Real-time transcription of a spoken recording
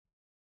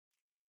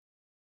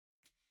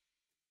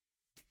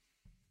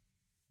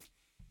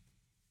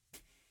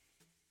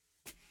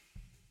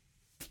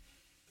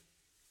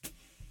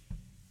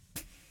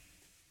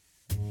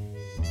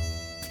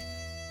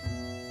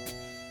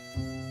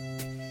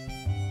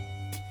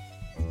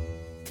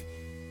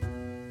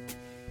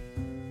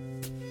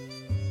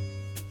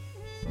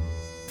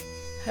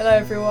Hello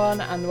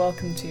everyone and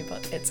welcome to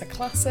But It's a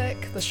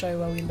Classic, the show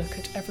where we look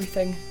at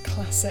everything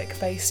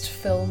classic-based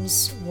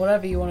films,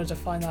 whatever you want to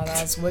define that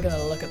as, we're going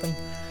to look at them.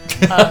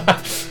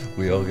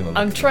 We are going to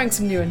I'm trying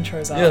some new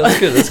intros out. Yeah, that's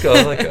good, let's go,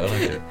 I like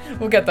it.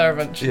 We'll get there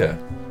eventually. Yeah.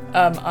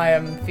 I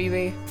am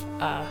Phoebe,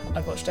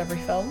 I've watched every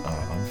film.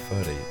 I'm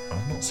Ferdy,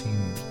 I've not seen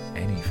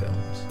any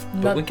films,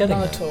 but None, we're getting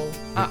none there. at all.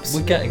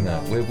 Absolutely We're getting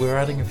there, none. we're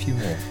adding a few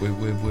more, we're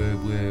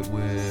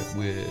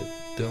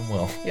doing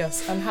well.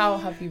 Yes, and how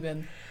have you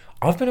been?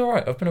 I've been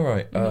alright.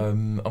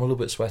 Mm-hmm. I'm a little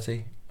bit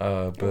sweaty, but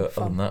other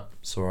fun. than that,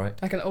 it's alright.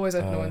 I can always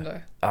open a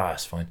window.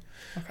 It's fine.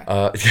 Okay.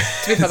 To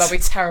be fair, that'd be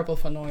terrible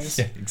for noise.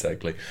 Yeah,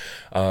 exactly.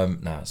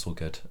 It's all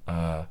good.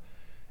 I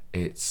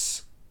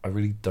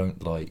really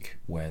don't like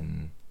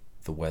when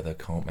the weather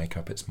can't make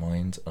up its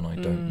mind and I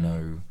don't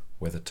know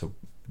whether to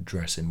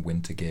dress in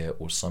winter gear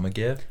or summer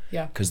gear.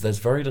 Yeah. Because there's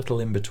very little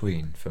in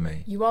between for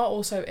me. You are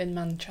also in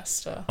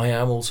Manchester. I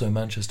am also in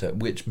Manchester,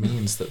 which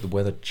means that the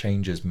weather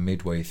changes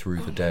midway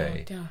through the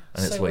day. God, yeah.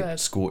 And it's so like weird.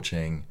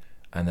 scorching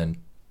and then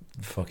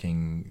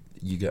fucking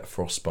you get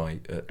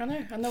frostbite at I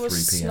know, and there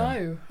was 3 p.m.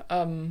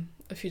 snow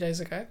a few days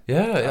ago.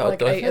 Yeah,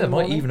 Like I 8 think in there the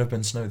might morning. even have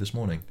been snow this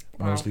morning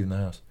when I was Wow. leaving the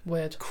house.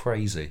 Weird.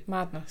 Crazy.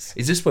 Madness.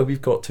 Is this where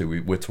we've got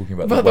to? We're talking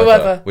about But the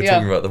weather. We're yeah.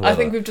 talking about the weather. I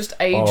think we've just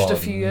aged Oh, a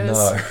few years.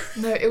 no.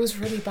 No, it was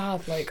really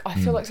bad. Like, I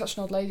feel like such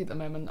an old lady at the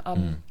moment.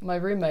 My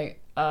roommate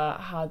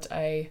had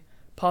a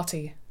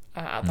party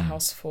at the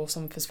house for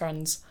some of his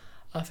friends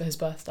for his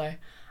birthday.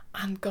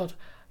 And God,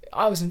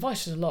 I was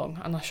invited along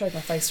and I showed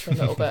my face for a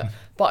little bit.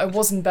 But I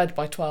was in bed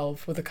by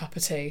 12 with a cup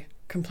of tea,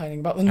 complaining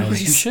about the noise.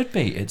 As you should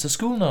be. It's a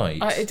school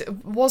night.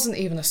 It wasn't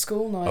even a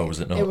school night. Oh, was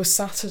it not? It was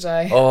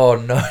Saturday. Oh,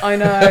 no. I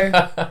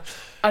know.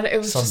 And it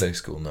was Sunday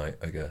school night,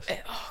 I guess.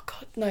 oh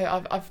God,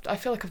 no! I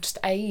feel like I've just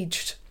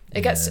aged.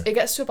 It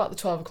gets to about the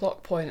 12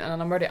 o'clock point,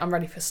 and I'm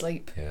ready for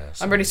sleep. Yeah,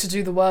 I'm ready to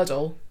do the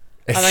Wordle,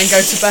 and then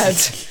go to bed.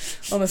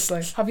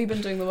 Honestly, have you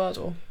been doing the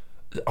Wordle?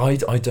 I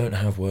don't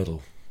have Wordle.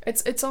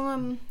 It's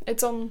on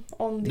the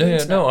No,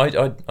 internet. no,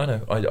 I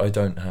know. I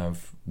don't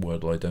have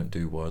Wordle. I don't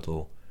do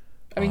Wordle.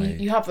 I mean,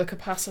 you have the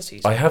capacity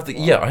to. I have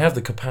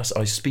the capacity.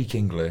 I speak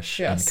English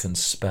Yes. and can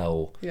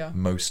spell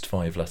most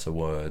 5-letter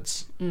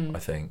words, I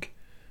think.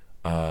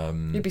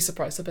 You'd be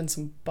surprised. There've been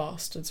some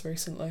bastards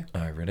recently.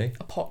 Oh, really?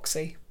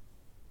 Epoxy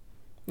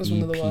was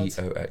one of the words.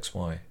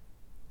 EPOXY,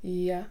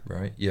 Yeah.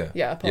 right? Yeah.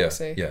 Yeah,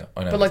 epoxy. Yeah,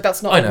 I know. But like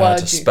that's not I a know word. how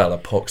to spell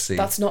epoxy.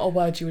 That's not a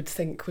word you would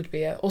think would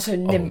be it. Also,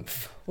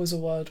 nymph was a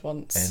word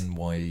once.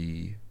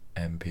 NYMPH.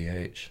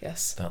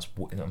 Yes. That's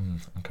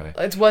okay.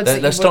 It's words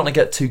They're starting to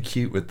get too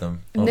cute with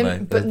them,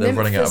 aren't they? They're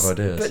running out of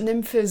ideas. But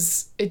nymph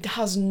it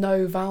has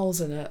no vowels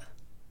in it,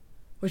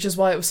 which is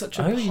why it was such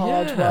a Oh,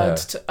 hard yeah. word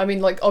to. I mean,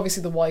 like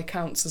obviously the Y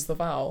counts as the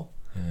vowel,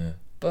 Yeah.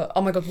 but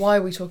oh my God, why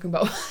are we talking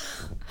about?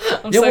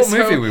 What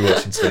movie are we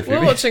watching today, Phoebe?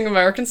 We're watching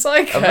American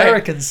Psycho.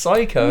 American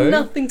Psycho.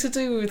 Nothing to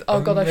do with.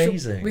 Oh God,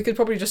 Amazing. we could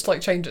probably just like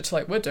change it to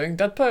like we're doing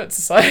Dead Poets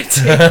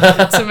Society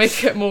to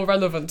make it more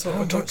relevant to what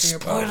we're Don't talking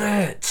spoil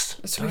about. it.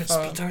 To be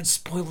fair. Don't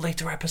spoil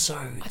later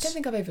episodes. I don't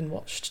think I've even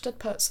watched Dead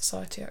Poets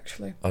Society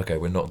actually. Okay,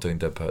 we're not doing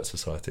Dead Poet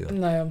Society then.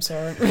 No, I'm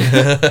sorry.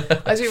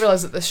 I do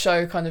realise that this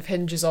show kind of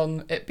hinges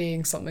on it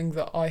being something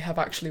that I have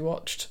actually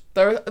watched.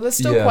 There's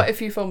still quite a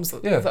few films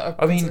that are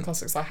considered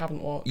classics I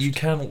haven't watched. You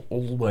can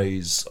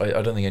always.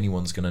 I don't think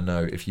anyone's going to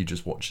know if you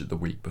just watch it the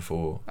week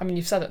before. I mean,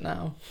 you've said it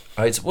now.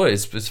 It's fine.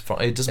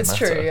 It doesn't It's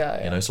matter. true,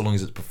 yeah. You know, so long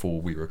as it's before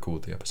we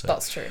record the episode.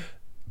 That's true.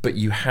 But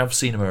you have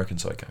seen American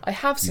Psycho. I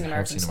have seen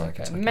American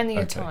Psycho many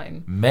a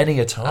time. Many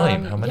a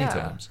time. How many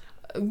times?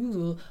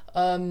 Ooh,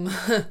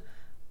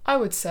 I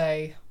would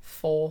say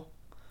 4.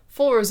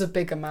 4 is a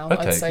big amount,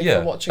 I'd say,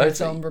 for watching a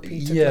film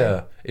repeatedly.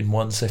 Yeah, in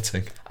one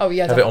sitting. Oh,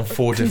 yeah. Have it on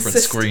 4 different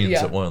screens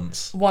yeah. at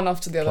once. One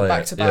after the other, Play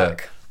back it, to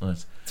back. Yeah.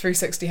 Nice.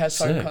 360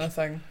 headphone Sick. kind of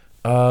thing.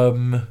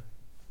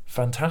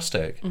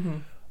 Fantastic. Mm-hmm.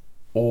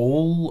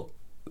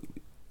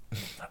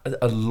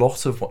 A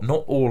lot of what,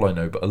 not all I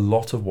know, but a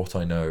lot of what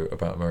I know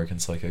about American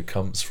Psycho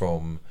comes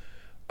from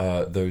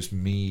those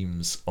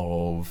memes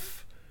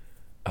of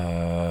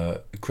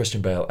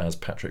Christian Bale as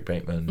Patrick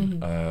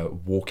Bateman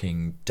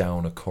walking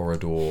down a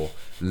corridor,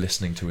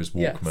 listening to his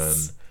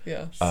Walkman,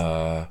 Yes.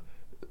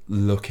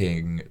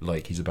 looking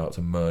like he's about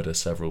to murder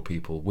several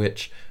people,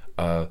 which,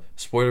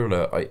 spoiler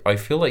alert, I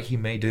feel like he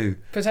may do.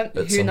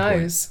 Who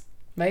knows?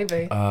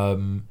 Maybe.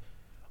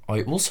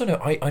 I also know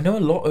I know a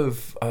lot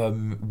of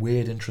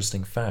weird,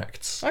 interesting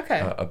facts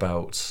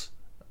about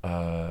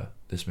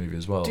this movie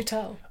as well. Do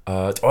tell.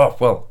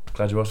 Well,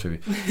 glad you asked, Phoebe.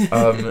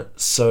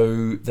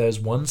 So there's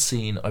one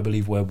scene, I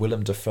believe, where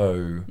Willem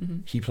Dafoe,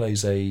 he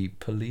plays a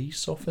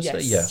police officer.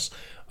 Yes.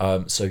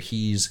 So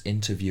he's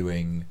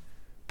interviewing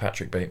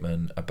Patrick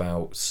Bateman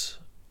about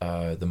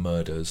the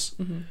murders.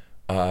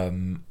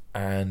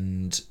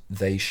 And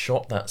they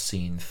shot that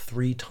scene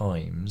 3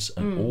 times,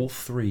 and all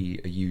 3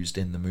 are used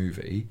in the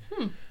movie.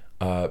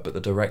 But the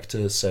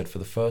director said for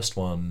the first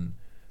one,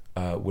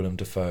 Willem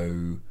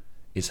Dafoe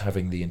is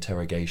having the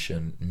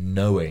interrogation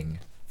knowing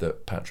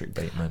that Patrick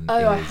Bateman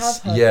I is. have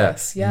heard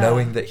this. Yeah,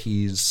 knowing that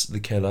he's the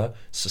killer,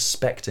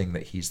 suspecting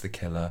that he's the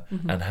killer,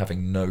 and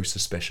having no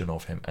suspicion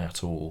of him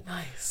at all.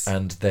 Nice.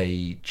 And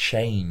they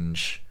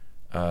change,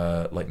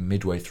 like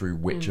midway through,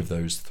 which of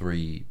those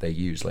three they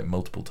use, like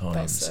multiple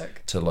times,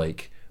 to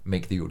like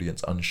make the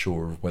audience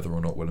unsure of whether or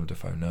not Willem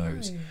Dafoe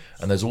knows. Nice.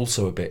 And there's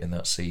also a bit in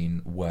that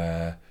scene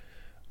where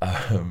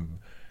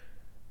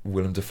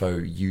Willem Dafoe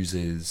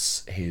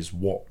uses his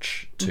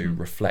watch to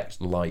reflect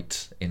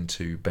light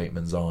into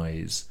Bateman's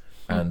eyes,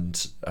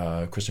 and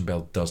Christian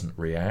Bale doesn't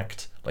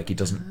react, like he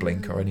doesn't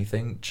blink or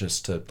anything,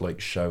 just to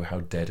like show how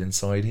dead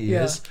inside he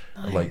is.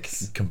 Nice.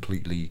 Like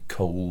completely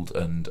cold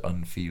and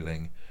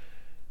unfeeling.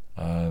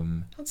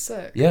 That's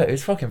sick. Yeah,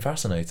 it's fucking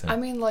fascinating. I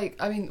mean,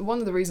 one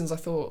of the reasons I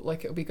thought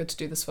like it would be good to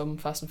do this film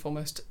first and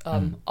foremost,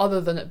 other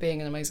than it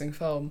being an amazing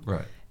film,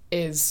 right,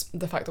 is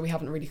the fact that we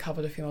haven't really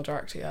covered a female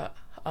director yet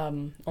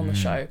on the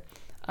show.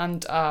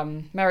 And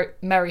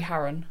Mary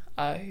Harron,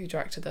 who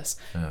directed this,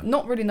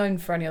 not really known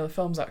for any other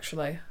films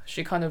actually.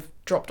 She kind of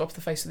dropped off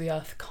the face of the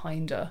earth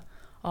kinda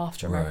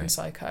after American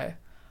Psycho.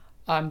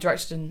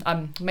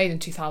 Made in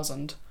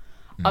 2000.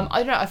 I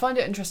don't know, I find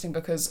it interesting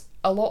because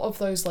a lot of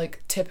those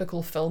like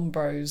typical film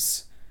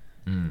bros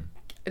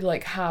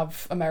like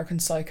have American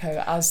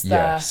Psycho as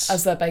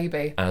their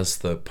baby, as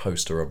the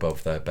poster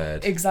above their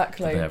bed.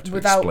 Exactly. That they have to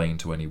explain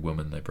to any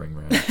woman they bring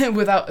around.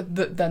 Without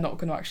that, they're not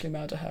going to actually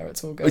murder her.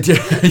 It's all good.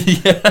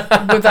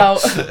 Yeah.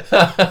 Without.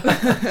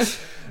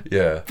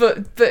 Yeah.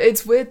 But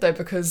it's weird though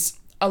because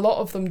a lot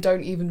of them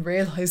don't even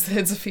realise that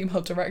it's a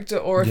female director,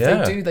 or if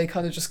they do, they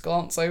kind of just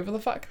glance over the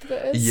fact that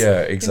it is.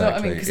 Yeah, exactly. You know what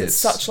I mean? Because it's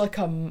such like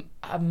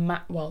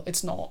well,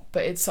 it's not,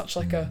 but it's such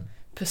like a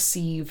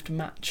perceived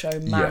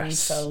macho man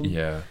film.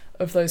 Yeah.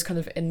 Of those kind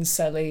of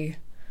incel-y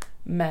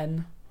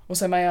men.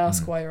 Also, may I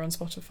ask why you're on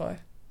Spotify?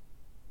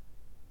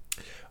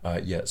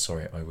 Yeah,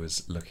 sorry, I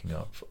was looking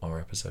up our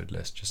episode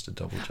list just to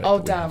double check Oh,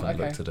 that we damn, haven't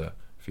okay. looked at a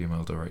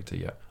female director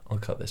yet. I'll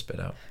cut this bit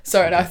out.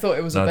 Sorry, and I thought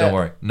it was a bit... No, don't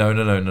worry. No.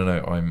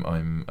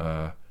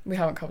 I'm We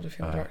haven't covered a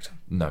female director.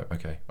 No,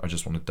 okay. I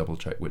just want to double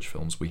check which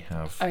films we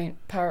have. I mean,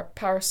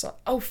 Parasite...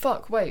 Oh,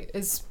 fuck, wait.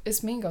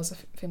 Is Mean Girls a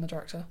female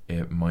director?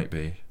 It might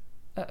be.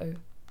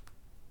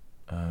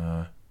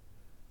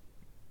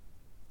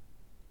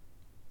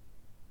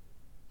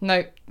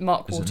 No,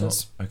 Mark Is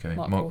Waters. it not? Okay,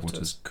 Mark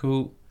Waters.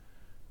 Cool.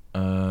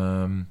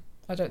 I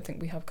don't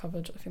think we have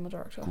covered a female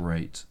director.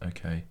 Great,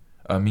 okay.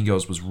 Mean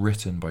Girls was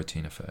written by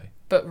Tina Fey.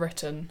 But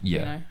written, Yeah.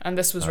 you know. And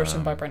this was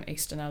written by Bret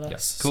Eason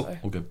Ellis. Yeah, cool, So.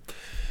 all good.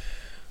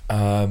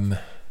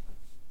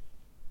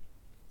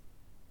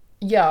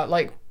 Yeah,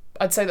 like,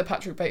 I'd say that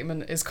Patrick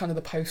Bateman is kind of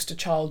the poster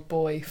child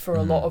boy for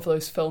a lot of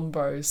those film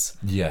bros.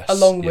 Yes.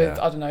 Along with,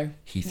 I don't know...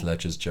 Heath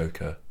Ledger's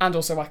Joker. And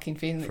also Joaquin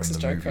Phoenix's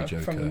Joker.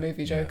 From the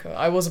movie Joker. Yeah.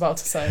 I was about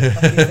to say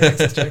Joaquin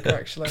Phoenix's Joker,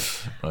 actually.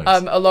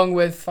 Nice. Along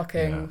with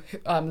fucking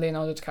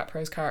Leonardo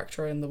DiCaprio's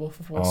character in The Wolf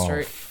of Wall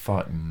Street. Oh,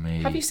 fuck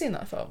me. Have you seen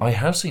that film? I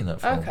have seen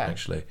that film, Okay.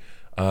 actually.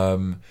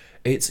 And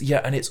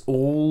it's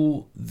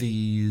all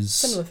these...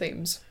 Similar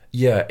themes.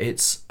 Yeah,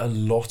 it's a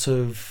lot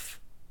of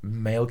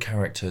male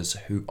characters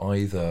who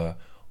either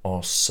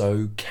are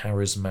so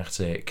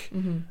charismatic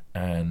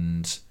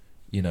and,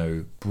 you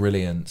know,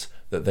 brilliant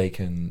that they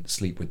can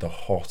sleep with the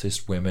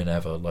hottest women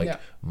ever, like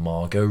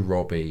Margot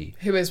Robbie.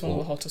 Who is one of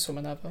the hottest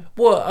women ever.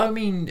 Well, I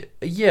mean,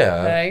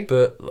 yeah, Hey.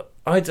 but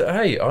I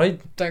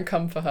don't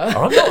come for her.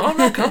 I'm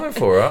not coming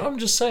for her. I'm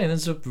just saying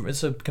it's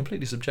a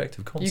completely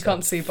subjective concept. You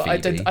can't see, but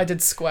Phoebe. I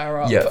did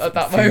square up Yeah, at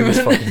that Phoebe was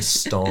moment. fucking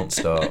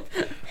stanced up.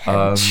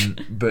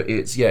 But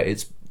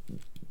it's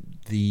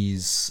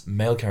these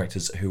male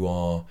characters who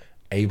are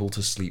able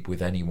to sleep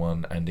with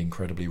anyone and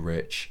incredibly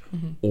rich,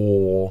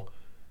 or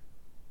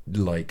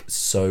like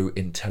so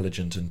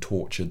intelligent and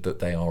tortured that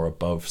they are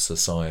above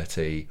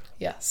society.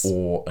 Yes.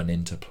 Or an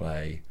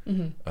interplay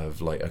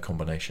of like a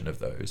combination of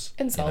those.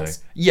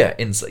 Incels. You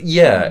know?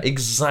 Yeah,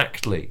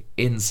 exactly.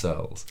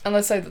 Incels. And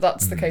I'd say that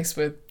that's the case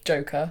with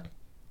Joker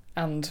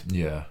and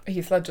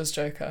Heath Ledger's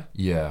Joker.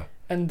 Yeah.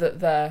 And that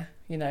they're,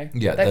 you know,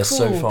 they're cool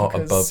so far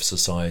because above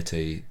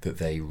society that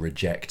they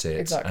reject it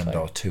Exactly. and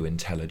are too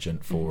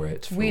intelligent for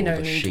it. For we no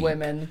the need sheep.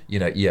 women. You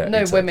know, No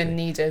exactly. women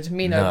needed.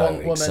 Me no want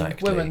woman.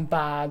 exactly. Women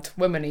bad.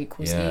 Women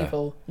equals Yeah.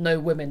 evil. No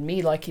women.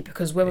 Me like it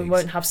because women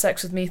won't have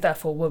sex with me.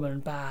 Therefore, women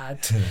bad.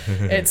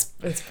 it's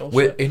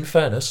bullshit. In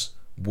fairness,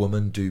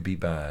 women do be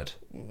bad.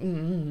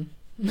 No,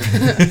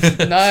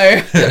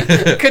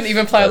 couldn't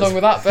even play along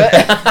with that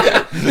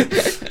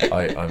bit.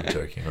 I'm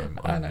joking.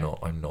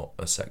 I'm not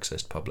a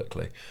sexist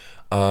publicly.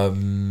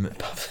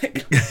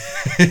 Public.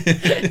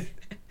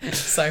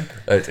 So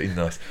It's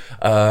nice.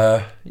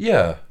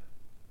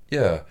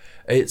 Yeah.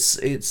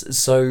 It's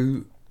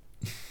so.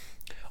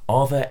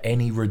 Are there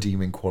any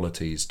redeeming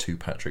qualities to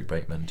Patrick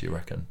Bateman? Do you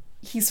reckon?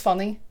 he's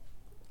funny.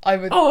 I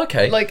would. Oh,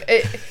 okay. Like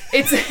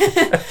it's.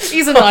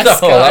 He's a nice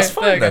guy. That's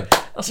fine There you then. go.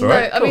 That's all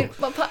right. No, I cool.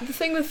 mean,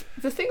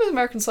 the thing with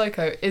American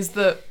Psycho is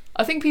that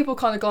I think people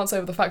kind of glance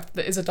over the fact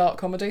that it is a dark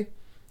comedy.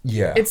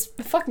 Yeah. It's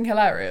fucking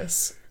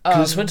hilarious.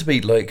 Because it's meant to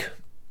be like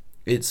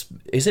is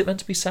it meant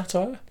to be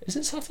satire? Is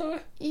it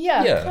satire?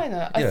 Yeah. Kind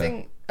of. I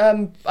think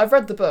I've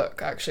read the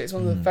book, actually. It's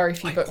one of the very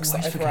few books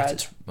that I've read.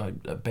 It's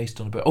based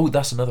on a book. Oh,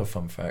 that's another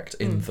fun fact.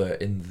 In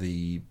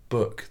the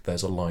book,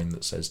 there's a line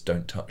that says,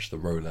 "Don't touch the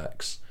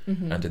Rolex,"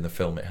 and in the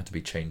film, it had to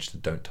be changed to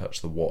 "Don't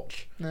touch the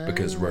watch,"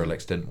 because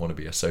Rolex didn't want to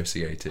be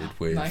associated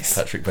with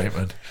Patrick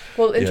Bateman.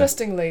 Well,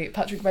 interestingly,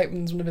 Patrick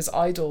Bateman's one of his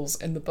idols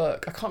in the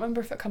book. I can't remember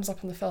if it comes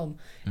up in the film.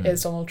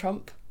 Is Donald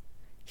Trump.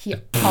 He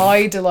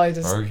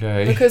idolizes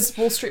because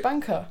Wall Street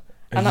banker,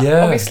 and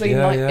obviously in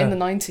the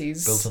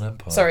 90s, built an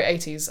empire. Sorry,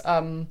 80s.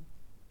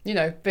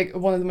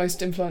 One of the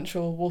most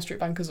influential Wall Street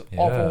bankers of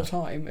all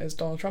time is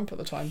Donald Trump at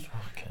the time.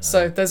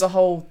 So there's a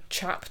whole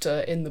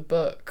chapter in the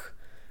book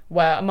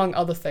where, among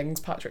other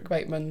things, Patrick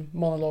Bateman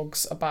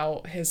monologues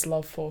about his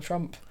love for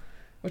Trump,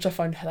 which I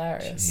find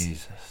hilarious.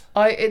 Jesus.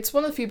 It's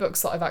one of the few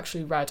books that I've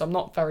actually read. I'm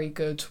not very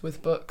good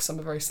with books. I'm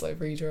a very slow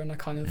reader, and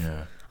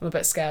I'm a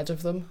bit scared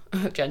of them,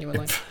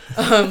 genuinely.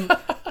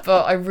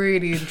 But I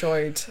really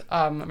enjoyed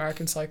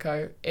American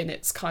Psycho in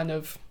its kind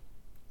of,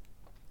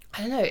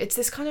 I don't know, it's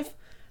this kind of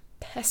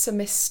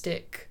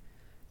pessimistic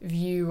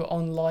view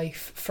on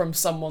life from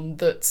someone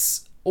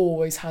that's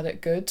always had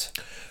it good.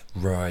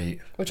 Right.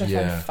 Which I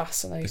find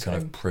fascinating. The kind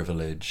of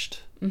privileged.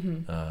 I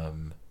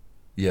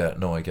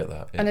get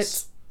that.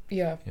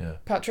 And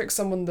Patrick's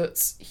someone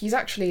he's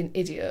actually an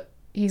idiot.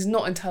 He's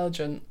not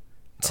intelligent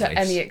to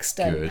any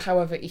extent. Good.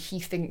 However, he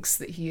thinks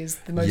that he is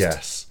the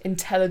most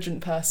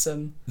intelligent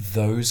person.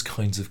 Those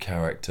kinds of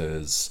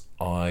characters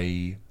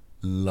I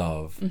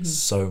love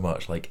so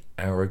much, like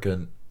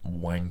arrogant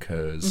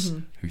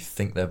wankers who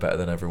think they're better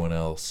than everyone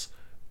else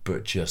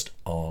but just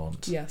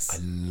aren't. Yes. I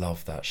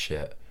love that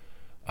shit.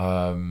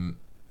 Oh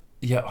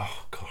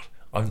god.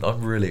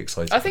 I'm really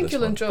excited. I think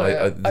you'll enjoy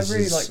it. I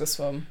really like this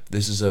one.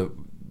 This is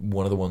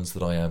one of the ones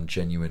that I am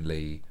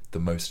genuinely the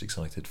most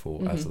excited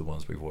for out of the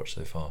ones we've watched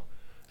so far.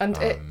 And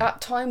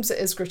at times it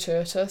is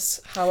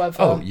gratuitous.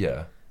 However,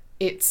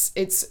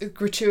 it's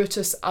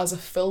gratuitous as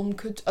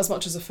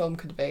much as a film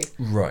could be.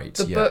 Right.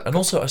 The book, and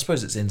also I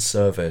suppose it's in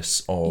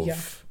service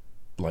of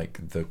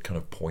like the kind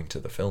of point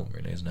of the film,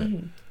 really, isn't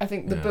it? I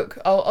think the book.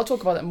 I'll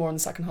talk about it more in the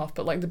second half,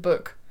 but like the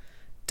book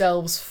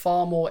delves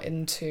far more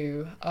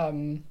into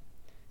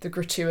the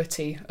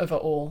gratuity of it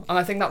all, and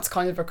I think that's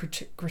kind of a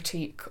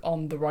critique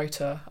on the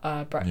writer,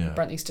 Bret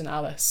Eason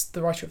Ellis,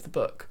 the writer of the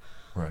book.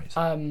 Right.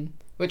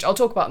 Which I'll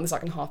talk about in the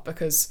second half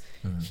because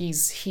he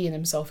in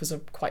himself is a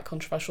quite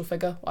controversial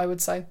figure, I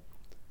would say.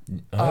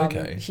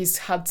 Okay. He's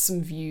had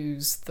some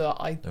views that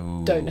I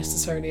don't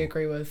necessarily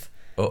agree with.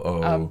 But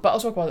I'll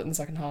talk about it in the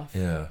second half.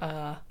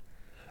 Yeah.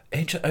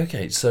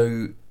 Okay,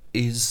 so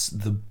is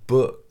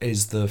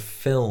the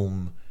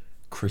film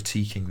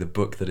critiquing the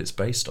book that it's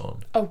based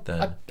on?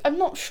 I'm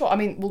not sure. I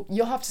mean, well,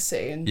 you'll have to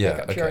see and pick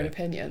up your own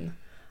opinion.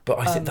 But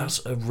I think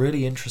that's a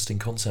really interesting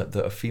concept,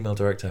 that a female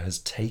director has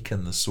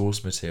taken the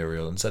source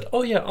material and said,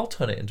 oh yeah, I'll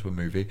turn it into a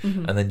movie,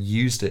 and then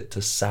used it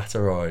to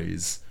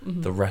satirize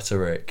the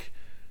rhetoric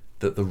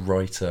that the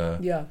writer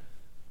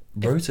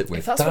wrote it with.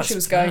 If that's what she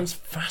was going, that's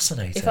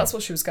fascinating. If that's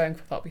what she was going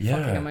for, that'd be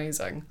fucking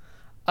amazing.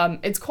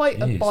 It's quite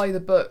a by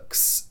the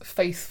books,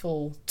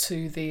 faithful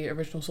to the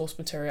original source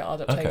material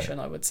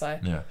adaptation, I would say.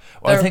 Yeah,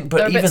 well, I think,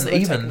 but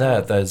even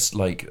there's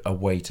like a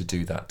way to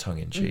do that tongue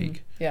in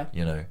cheek.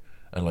 You know.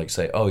 And like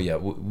say, oh yeah,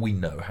 we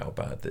know how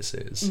bad this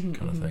is,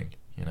 kind of thing,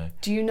 you know.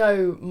 Do you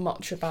know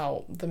much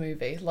about the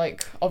movie,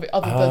 like other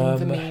than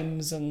the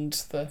memes and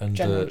the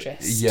general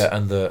gist? Yeah,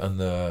 and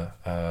the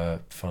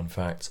fun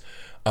facts.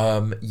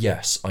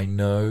 Yes, I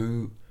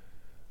know.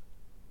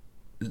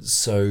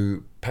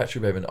 So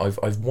Patrick Bateman,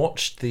 I've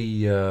watched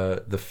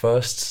the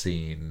first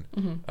scene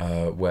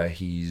where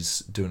he's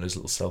doing his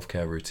little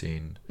self-care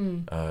routine,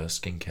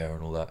 skincare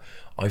and all that.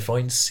 I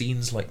find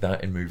scenes like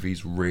that in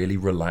movies really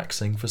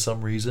relaxing for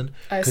some reason,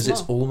 because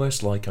it's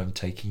almost like I'm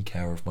taking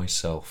care of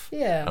myself,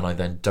 and I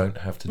then don't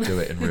have to do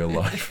it in real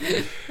life.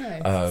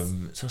 Nice.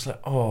 So it's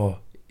like, oh,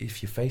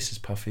 if your face is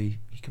puffy,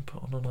 you can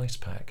put on an ice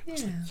pack. I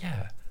was like,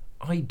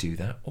 I do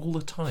that all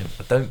the time.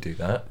 I don't do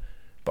that,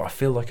 but I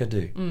feel like I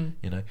do,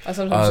 you know. I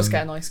sometimes just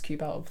get an ice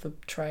cube out of the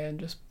tray and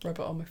just rub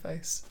it on my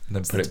face. And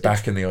then put it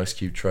back in the ice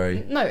cube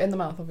tray. No, in the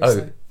mouth,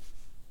 obviously.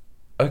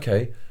 Oh,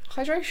 okay.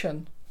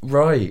 Hydration.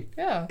 Right.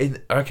 Yeah.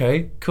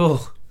 Okay,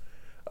 cool.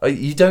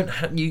 You don't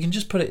you can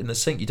just put it in the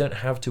sink. You don't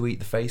have to eat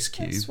the face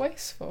cube. It's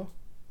wasteful.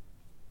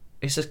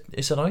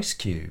 It's an ice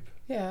cube.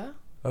 Yeah.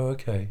 Oh,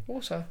 okay.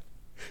 Water.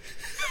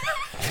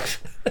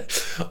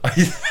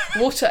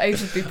 Water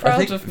Age would be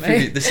proud of me.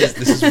 Phoebe, this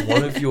is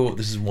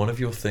one of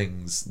your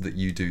things that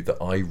you do that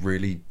I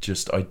really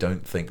I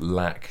don't think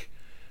lack.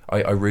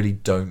 I really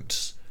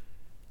don't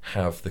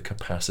have the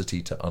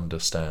capacity to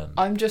understand.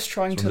 I'm just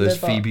trying to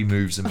live up. Phoebe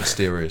moves in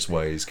mysterious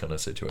ways kind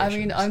of situation. I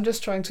mean, I'm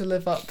just trying to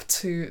live up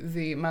to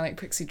the Manic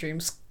Pixie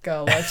Dreams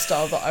girl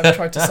lifestyle that I've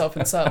tried to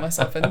self-insert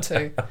myself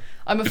into.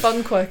 I'm a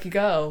fun, quirky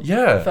girl.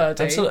 Yeah,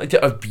 Ferdy. absolutely.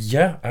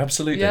 Yeah,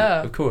 absolutely.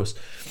 Yeah. Of course.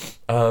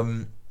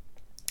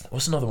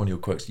 What's another one of your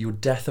quirks? You're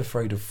death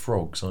afraid of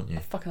frogs, aren't you?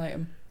 I fucking hate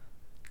them.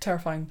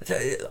 Terrifying.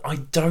 I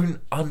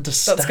don't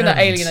understand. That's going to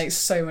alienate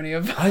so many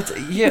of our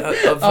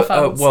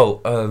fans.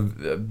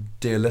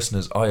 Dear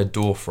listeners, I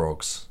adore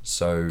frogs.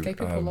 So gay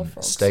people love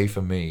frogs. Stay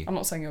for me. I'm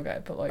not saying you're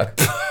gay, but like...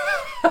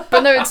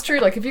 But no, it's true.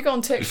 Like, if you go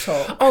on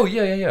TikTok... Oh,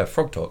 yeah.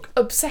 Frog talk.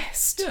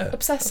 Obsessed. Yeah,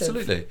 obsessive.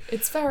 Absolutely.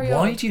 It's very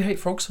Why odd. do you hate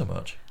frogs so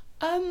much?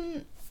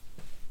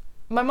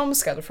 My mum's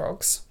scared of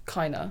frogs,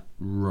 kinda.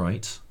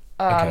 Right.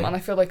 And I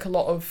feel like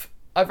I've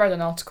read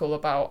an article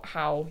about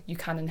how you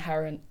can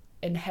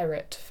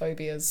inherit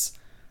phobias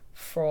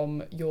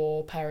from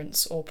your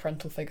parents or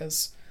parental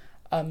figures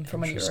from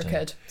when you were a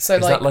kid. So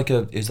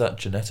is that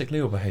genetically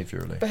or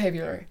behaviourally?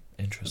 Behaviourally.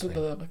 Interesting.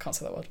 I can't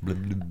say that word. Blah,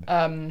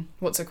 blah.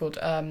 What's it called?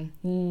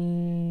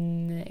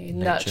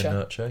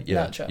 Nurture.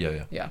 Yeah.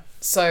 Nurture. Yeah.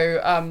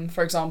 So,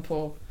 for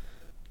example,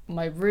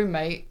 my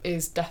roommate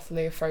is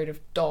deathly afraid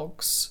of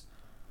dogs,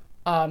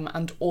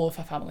 and all of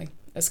her family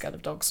is scared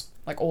of dogs.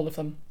 Like, all of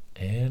them.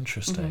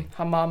 Interesting.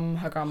 Her mum,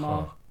 her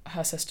grandma,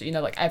 her sister,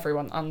 like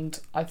everyone, and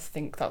I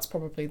think that's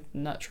probably the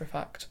nurture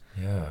effect.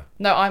 Yeah.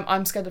 No,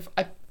 I'm scared of...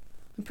 I'm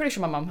pretty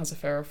sure my mum has a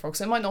fear of frogs.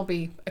 It might not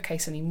be a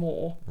case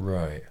anymore.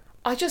 Right.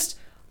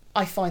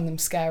 I find them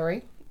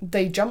scary.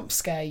 They jump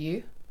scare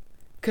you,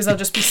 because they'll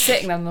just be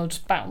sitting there and they'll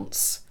just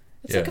bounce.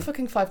 It's like a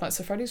fucking Five Nights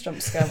at Freddy's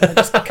jump scare when they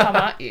just come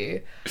at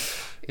you.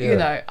 Yeah. You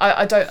know,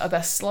 I don't...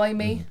 They're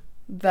slimy.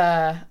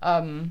 They're...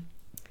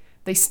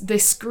 They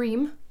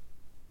scream.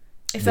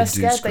 If they're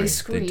scared, they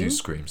scream. They do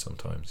scream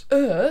sometimes.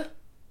 They're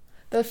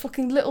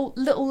fucking little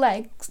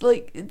legs.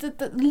 Like,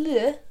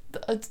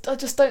 I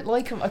just don't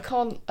like them. I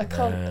can't.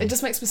 It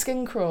just makes my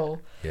skin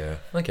crawl. Yeah,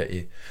 I get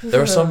you.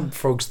 There are some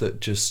frogs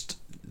that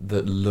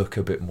look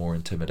a bit more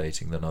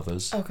intimidating than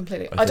others. Oh,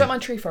 completely. I don't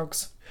mind tree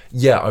frogs.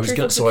 Yeah, I was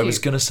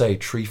gonna say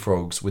tree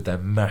frogs with their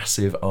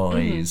massive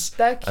eyes,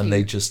 they're cute. and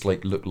they just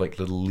like look like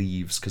little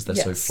leaves because they're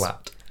so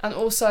flat. And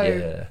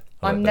also,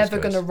 I'm never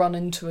going to run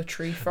into a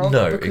tree frog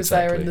because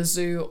they're in the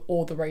zoo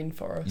or the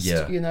rainforest.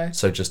 Yeah, you know.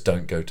 So just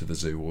don't go to the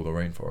zoo or the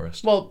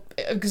rainforest. Well,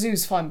 a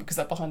zoo's fine because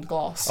they're behind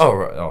glass. Oh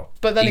right. Oh,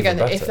 but then again,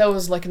 if there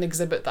was like an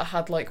exhibit that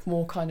had like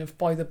more kind of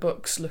by the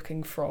books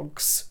looking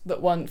frogs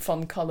that weren't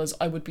fun colours,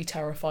 I would be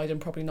terrified and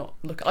probably not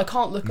look. I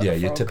can't look at a frog.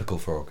 Yeah, your typical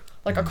frog.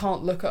 Like I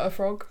can't look at a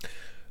frog.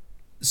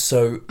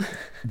 So,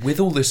 with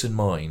all this in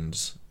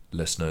mind,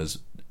 listeners,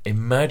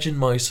 imagine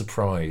my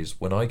surprise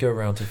when I go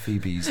around to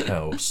Phoebe's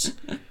house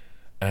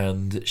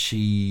and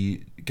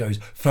she goes,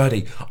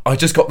 "Ferdy, I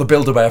just got the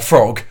Build-A-Bear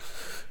frog.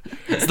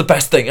 It's the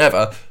best thing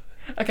ever."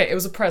 Okay, it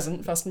was a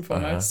present, first and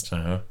foremost.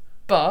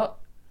 But,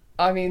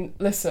 I mean,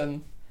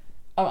 listen,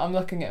 I'm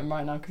looking at him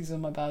right now because he's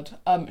in my bed.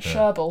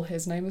 Sherble,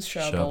 his name is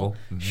Sherble.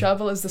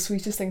 Sherble is the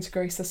sweetest thing to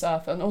grace this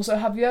earth. And also,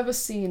 have you ever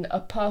seen a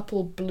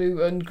purple,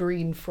 blue and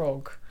green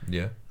frog?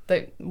 Yeah.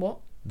 What?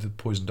 The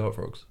poison dart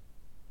frogs.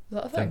 Is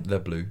that a thing? They're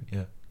blue,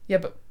 yeah. Yeah,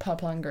 but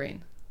purple and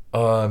green.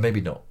 Maybe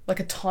not. Like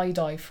a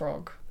tie-dye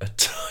frog. A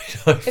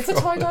tie-dye frog? It's a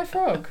tie-dye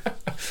frog.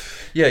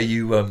 Yeah,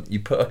 you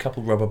put a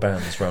couple rubber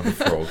bands around the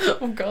frog.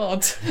 Oh,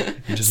 God.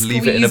 You just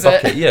leave it in a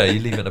bucket. Yeah, you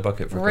leave it in a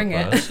bucket for a couple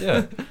hours.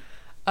 Yeah.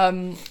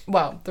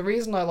 Well, the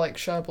reason I like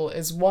Sherble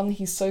is, one,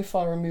 he's so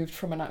far removed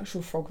from an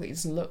actual frog that he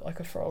doesn't look like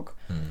a frog.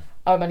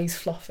 And he's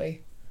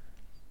fluffy.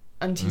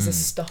 And he's a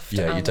stuffed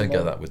animal. You don't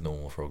get that with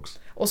normal frogs.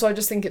 Also, I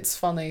just think it's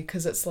funny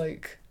because it's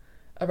like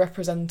a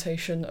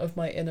representation of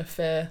my inner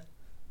fear.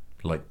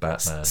 Like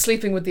Batman.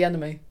 Sleeping with the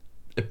enemy.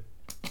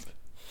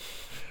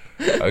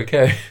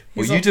 Okay.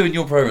 What you do in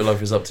your private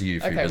life is up to you.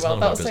 Okay, well,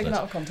 that was taken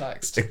out of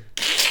context.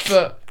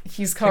 But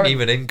he's currently...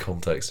 Even in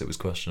context, it was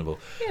questionable.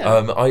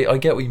 Yeah. I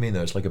get what you mean,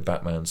 though. It's like a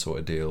Batman sort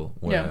of deal.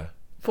 Where,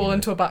 Fall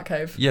into a bat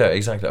cave. Yeah,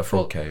 exactly. A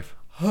frog cave.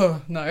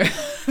 Oh, no. I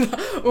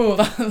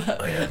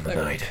am the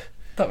knight.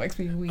 That makes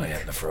me weak. I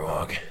am the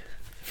frog.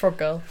 Frog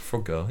Girl.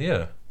 Frog Girl,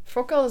 yeah.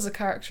 Frog Girl is a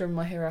character in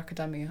My Hero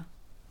Academia.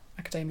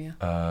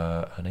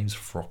 Her name's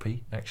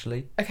Froppy,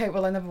 actually. Okay,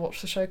 well, I never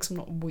watched the show because I'm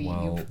not a weeb.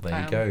 Well,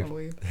 there you go.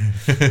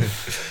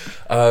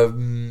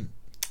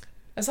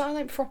 Is that her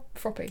name,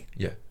 Froppy?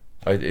 Yeah.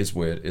 It's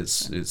weird.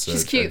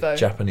 She's cute, though.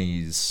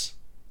 Japanese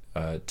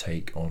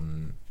take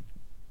on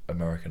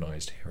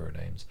Americanized hero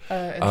names.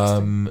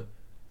 Interesting.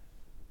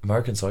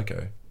 American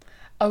Psycho.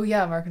 Oh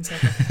yeah, American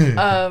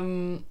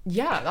Psycho.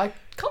 Yeah, I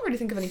can't really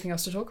think of anything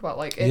else to talk about.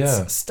 Like,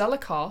 it's stellar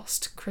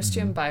cast,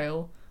 Christian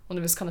Bale, one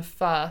of his kind of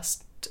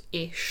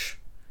first-ish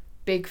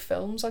big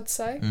films, I'd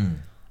say.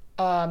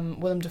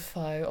 Willem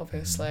Dafoe,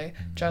 obviously.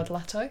 Jared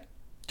Leto.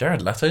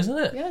 Jared Leto's in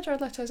it? Yeah,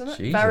 Jared Leto's in it.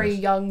 Jesus. Very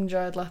young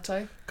Jared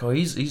Leto. God,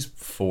 he's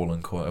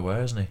fallen quite away,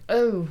 hasn't he?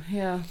 Oh,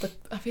 yeah.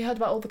 Have you heard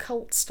about all the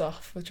cult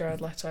stuff with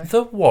Jared Leto?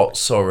 The what,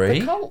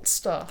 sorry? The cult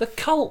stuff. The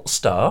cult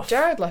stuff?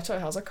 Jared Leto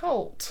has a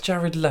cult.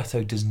 Jared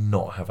Leto does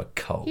not have a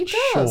cult, He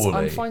does. surely.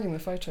 I'm finding the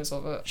photos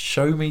of it.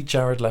 Show me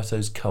Jared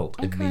Leto's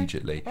cult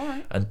immediately. All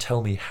right. And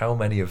tell me how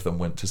many of them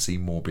went to see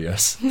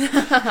Morbius.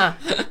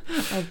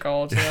 Oh,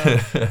 God,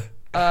 yeah.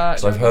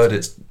 Because I've heard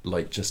it's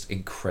like just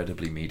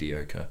incredibly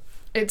mediocre.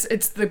 It's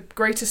the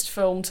greatest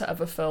film to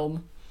ever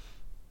film.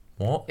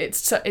 What?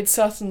 It's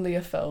certainly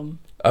a film.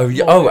 Oh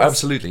yeah. Morbius. Oh,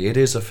 absolutely. It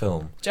is a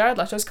film. Jared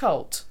Leto's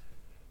cult.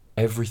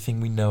 everything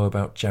we know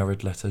about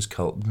Jared Leto's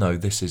cult. No,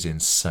 this is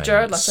insane.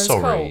 Jared Leto's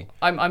Sorry.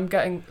 cult. I'm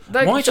getting.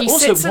 Why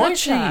Sits in a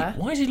chair.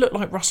 why does he look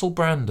like Russell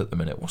Brand at the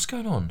minute? What's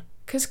going on?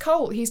 Because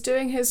cult. He's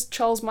doing his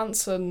Charles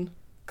Manson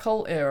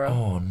cult era.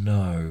 Oh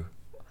no.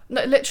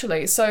 No,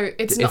 literally. So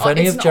it's If not.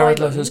 any It's of an Jared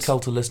island. Leto's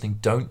cult are listening,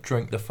 don't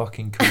drink the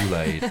fucking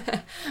Kool-Aid.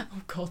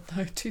 Oh God,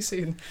 no! Too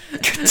soon.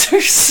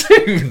 Too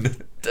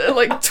soon.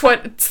 Like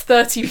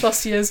 30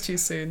 plus years too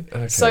soon.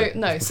 Okay, So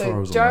before I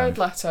was Jared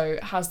alive. Leto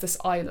has this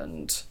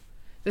island.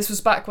 This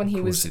was back when he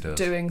was he does.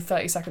 doing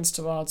 30 Seconds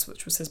to Mars,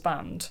 which was his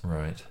band.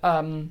 Right.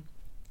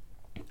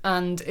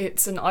 And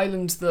it's an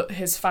island that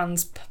his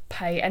fans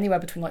pay anywhere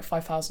between like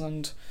 5,000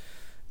 and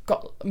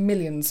got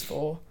millions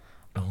for.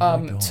 Oh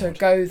my God. To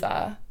go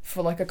there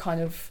for like a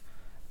kind of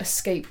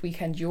escape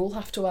weekend. You all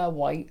have to wear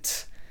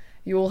white.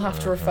 You all have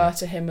to refer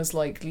to him as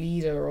like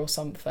leader or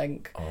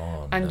something.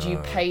 Oh, and no. you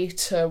pay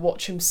to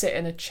watch him sit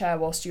in a chair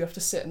whilst you have to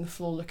sit on the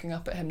floor looking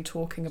up at him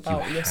talking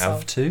about You yourself.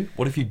 have to?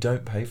 What if you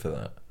don't pay for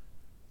that?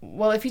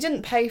 Well, if you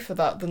didn't pay for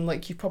that, then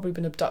like you've probably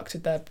been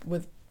abducted there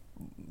with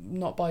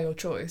not by your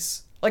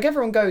choice. Like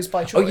everyone goes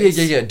by choice.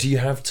 Oh yeah. Do you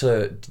have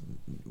to,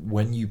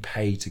 when you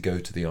pay to go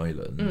to the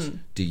island,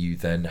 do you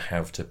then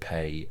have to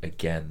pay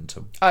again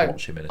to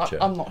watch him in a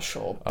chair? I'm not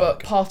sure,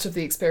 but part of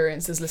the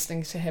experience is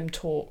listening to him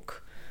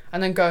talk,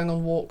 and then going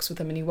on walks with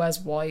him, and he wears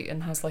white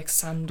and has like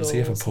sandals. Does he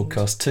have a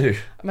podcast too?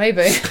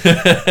 Maybe.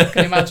 Can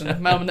you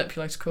imagine? Male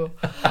manipulator, cool.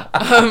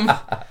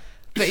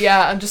 But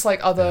yeah, and just like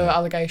other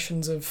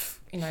allegations of,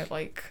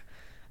 like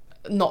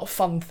not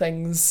fun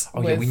things.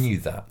 Oh yeah, we knew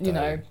that. Though. You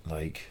know,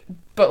 like,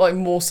 but like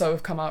more so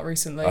have come out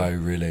recently. Oh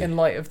really? In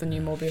light of the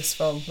new Morbius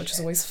film, which is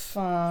always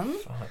fun.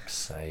 Fuck's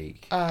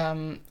sake.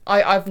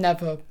 I've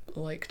never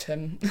liked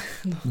him.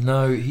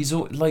 No, he's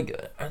all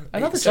like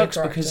another it sucks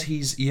joke because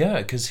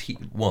he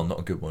not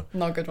a good one.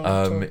 Not a good one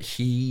at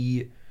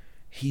all.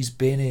 He's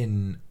been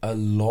in a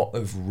lot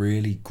of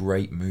really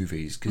great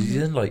movies because he's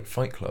in like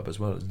Fight Club as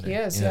well, isn't he? He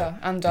is, yeah.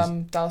 And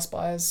Dallas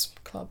Buyers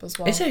Club as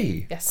well. Is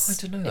he? Yes.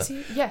 I didn't know that.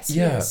 Is he? Yes,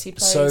 Yeah. he is. He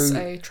plays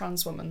a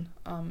trans woman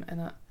in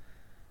it.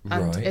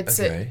 And Right, it's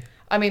okay.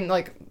 I mean,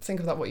 like, think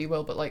of that what you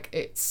will, but like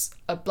it's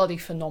a bloody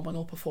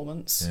phenomenal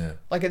performance. Yeah.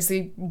 Like it's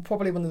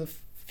probably one of the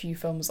few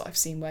films that I've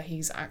seen where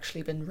he's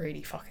actually been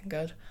really fucking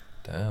good.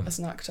 Damn. As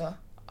an actor.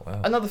 Wow.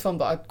 No,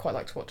 I'd quite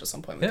like to watch at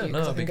some point with Yeah, you. no,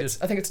 'Cause I that'd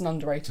be think it's an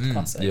underrated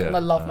classic, yeah, and I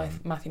love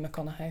Matthew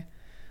McConaughey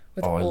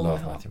with I all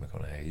love my heart. Matthew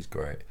McConaughey. He's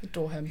great.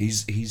 Adore him.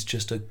 He's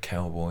just a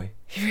cowboy.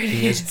 He really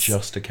He is. is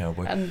just a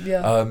cowboy. And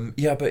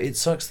yeah. But it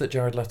sucks that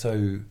Jared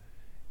Leto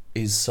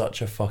is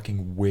such a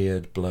fucking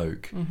weird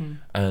bloke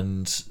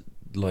and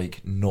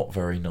like not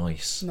very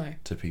nice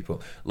to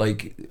people.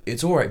 Like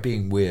it's all right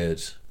being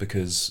weird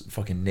because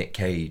fucking Nick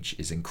Cage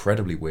is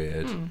incredibly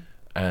weird.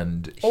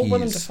 And or he's...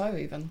 Willem Dafoe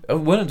even. Oh,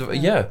 Willem Dafoe,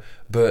 yeah.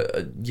 But,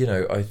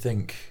 I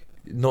think...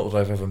 Not that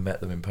I've ever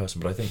met them in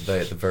person, but I think they,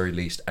 at the very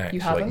least, act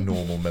like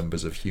normal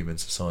members of human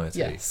society.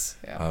 Yes,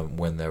 yeah.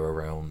 When they're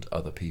around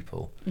other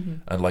people.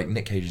 And, like,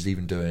 Nick Cage is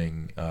even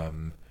doing...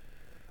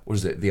 what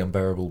is it? The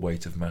Unbearable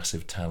Weight of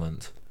Massive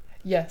Talent.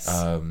 Yes.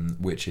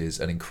 Which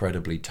is an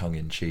incredibly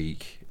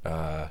tongue-in-cheek...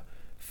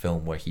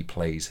 film where he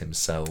plays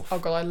himself. Oh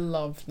god, I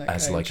love Nick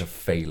as Cage. like a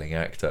failing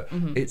actor.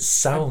 It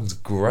sounds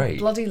great.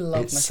 Bloody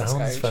love it Nicolas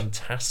sounds Cage.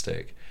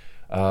 fantastic.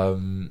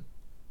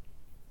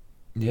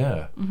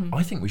 Yeah,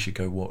 I think we should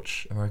go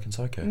watch American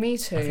Psycho. Me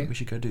too. I think we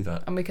should go do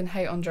that. And we can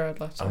hate on Jared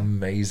Leto.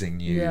 Amazing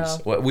news. Yeah.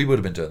 Well, we would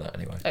have been doing that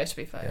anyway. Oh, to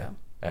be fair,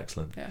 yeah.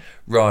 Excellent. Yeah.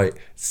 Right,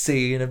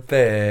 see you in a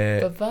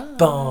bit. Bye-bye.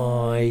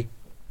 Bye.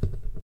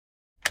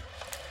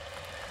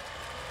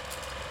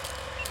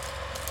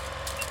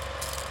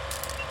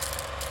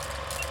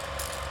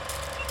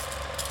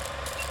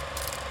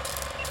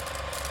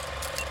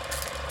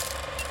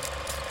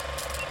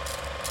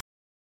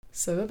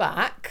 So we're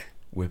back.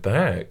 We're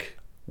back.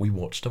 We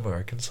watched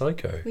American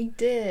Psycho. We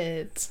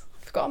did.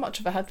 I forgot how much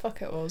of a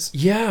headfuck it was.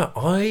 Yeah,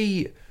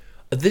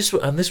 this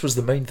was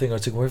the main thing I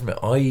took away from it.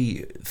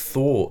 I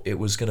thought it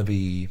was going to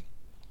be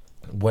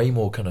way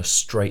more kind of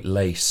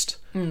straight-laced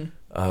than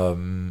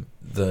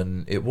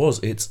it was.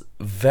 It's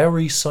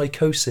very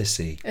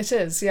psychosis-y. It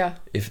is, yeah.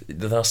 If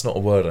that's not a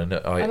word, I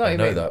know what you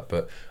mean. that,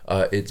 but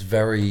it's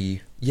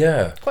very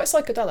quite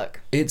psychedelic.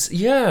 It's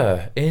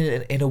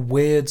in a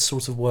weird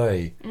sort of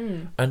way,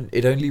 and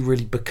it only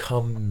really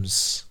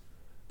becomes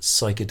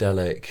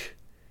psychedelic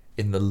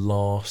in the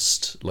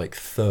last like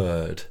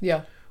third,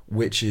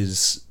 which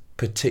is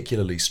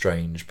particularly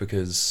strange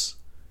because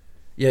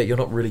you're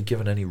not really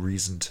given any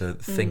reason to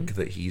think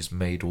that he's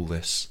made all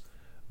this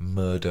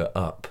murder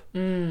up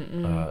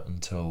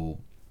until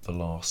the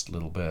last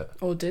little bit.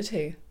 Or did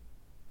he?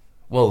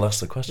 Well,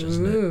 that's the question,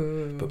 isn't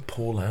it? But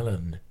Paul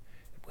Allen,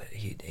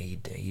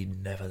 he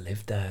never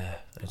lived there.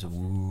 It's a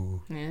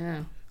woo.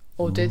 Yeah.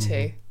 Or did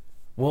he?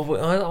 Well,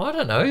 I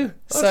don't know.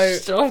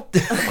 So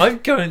I'm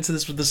going into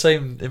this with the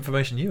same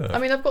information you have. I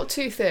mean, I've got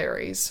two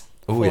theories.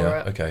 Oh yeah,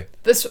 it. okay.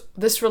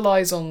 This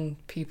relies on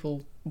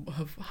people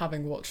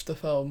having watched the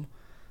film,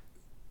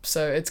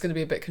 so it's going to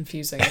be a bit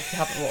confusing if you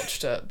haven't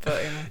watched it.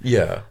 But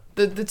yeah,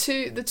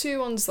 the two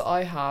ones that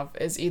I have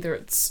is either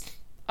it's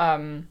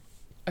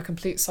a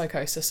complete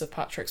psychosis of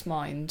Patrick's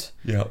mind.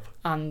 Yep.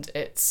 And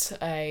it's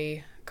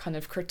a kind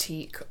of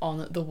critique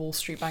on the Wall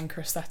Street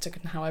banker aesthetic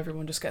and how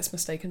everyone just gets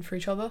mistaken for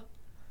each other.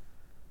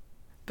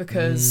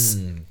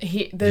 Because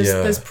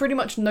there's pretty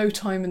much no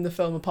time in the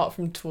film apart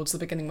from towards the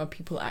beginning where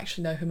people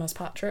actually know him as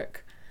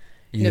Patrick.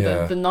 You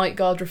know, the night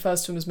guard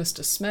refers to him as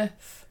Mr.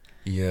 Smith.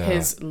 Yeah.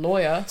 His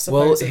lawyer,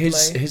 supposedly. Well,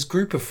 his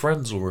group of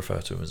friends will refer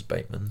to him as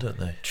Bateman, don't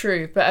they?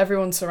 True, but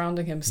everyone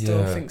surrounding him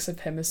still thinks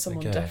of him as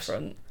someone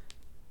different.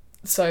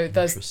 So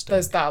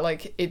there's that,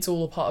 like, it's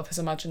all a part of his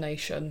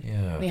imagination.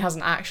 Yeah. And he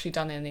hasn't actually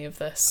done any of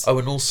this. Oh,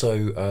 and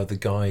also the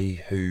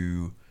guy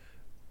who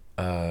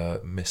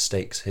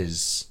mistakes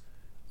his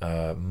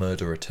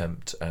murder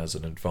attempt as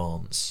an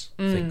advance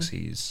thinks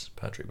he's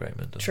Patrick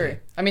Bateman, doesn't True. he?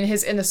 I mean,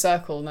 his inner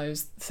circle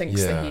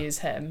thinks that he is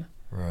him.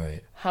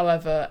 Right.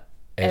 However,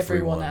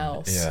 everyone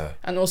else. Yeah.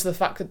 And also the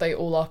fact that they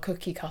all are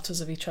cookie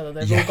cutters of each other.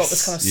 They've all got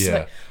this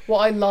kind of... What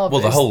I love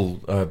is... the whole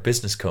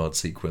business card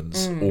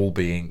sequence all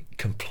being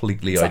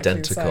completely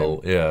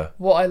identical. Yeah.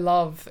 What I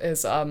love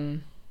is...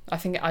 I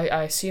think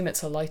I assume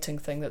it's a lighting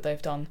thing that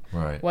they've done.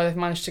 Right. Where they've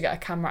managed to get a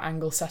camera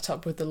angle set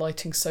up with the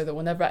lighting so that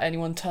whenever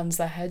anyone turns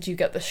their head, you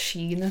get the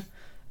sheen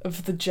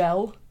of the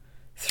gel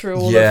through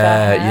all of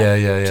their hair.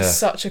 Yeah. Just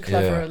such a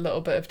clever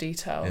little bit of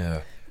detail.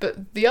 Yeah.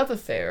 But the other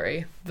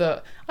theory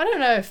that... I don't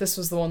know if this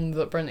was the one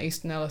that Bret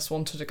Eason Ellis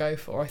wanted to go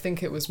for. I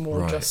think it was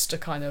more just a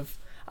kind of...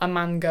 a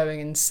man going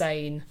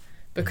insane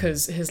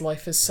because his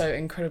life is so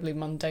incredibly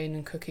mundane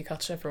and cookie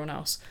cutter to everyone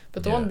else.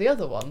 But the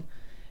other one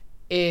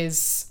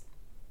is...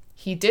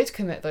 he did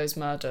commit those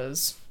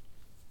murders,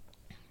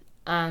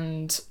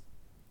 and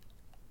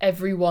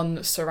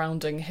everyone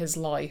surrounding his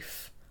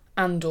life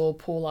and or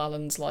Paul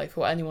Allen's life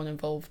or anyone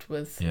involved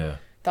with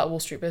that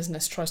Wall Street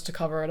business tries to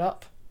cover it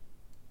up.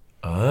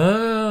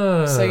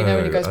 Oh, so you know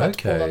when he goes back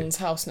to Paul Allen's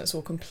house and it's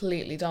all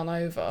completely done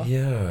over.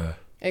 Yeah.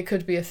 It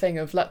could be a thing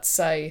of, let's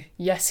say,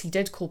 yes, he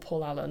did call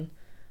Paul Allen.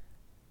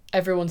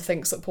 Everyone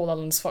thinks that Paul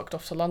Allen's fucked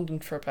off to London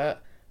for a bit.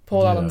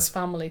 Paul Allen's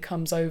family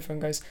comes over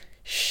and goes,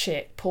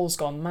 shit, Paul's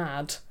gone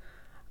mad.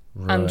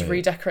 Right. And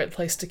redecorate the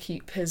place to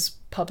keep his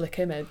public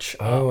image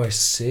up. I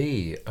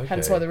see. Okay.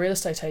 Hence why the real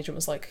estate agent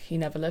was like, he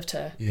never lived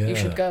here. Yeah. You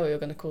should go or you're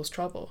going to cause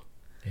trouble.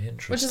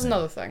 Interesting. Which is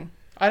another thing.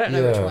 I don't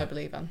know which one I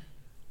believe in.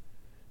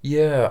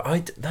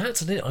 Yeah,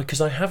 that's it, because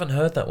I haven't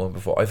heard that one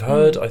before. I've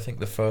heard, I think,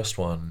 the first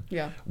one.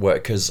 Yeah.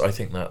 Because I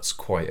think that's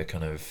quite a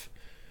kind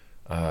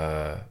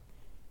of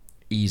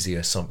easy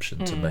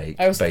assumption to make.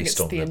 I also based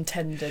think it's on the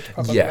intended,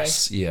 probably.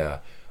 Yes, yeah.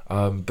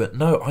 But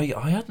no,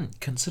 I hadn't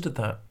considered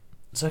that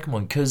second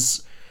one,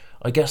 because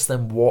I guess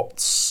then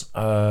what's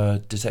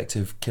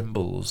Detective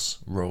Kimball's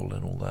role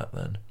in all that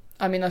then?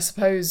 I mean, I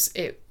suppose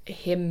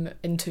him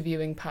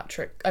interviewing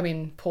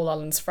Paul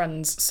Allen's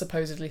friends,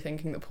 supposedly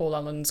thinking that Paul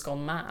Allen's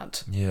gone mad.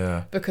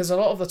 Yeah. Because a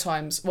lot of the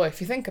times, well, if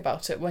you think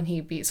about it, when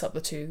he beats up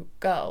the two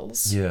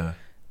girls,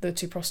 the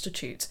two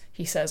prostitutes,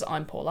 he says,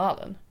 I'm Paul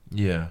Allen.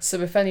 Yeah. So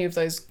if any of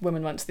those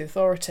women went to the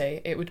authority,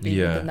 it would be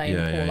with the name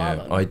Paul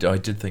Allen. I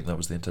did think that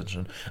was the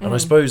intention. And I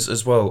suppose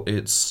as well,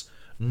 it's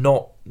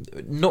not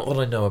that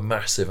I know a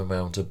massive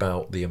amount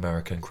about the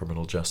American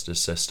criminal justice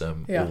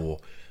system or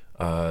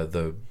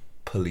the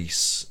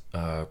police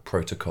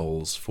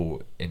protocols for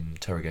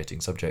interrogating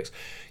subjects.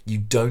 You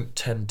don't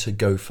tend to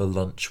go for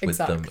lunch with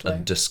them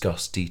and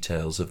discuss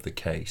details of the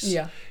case.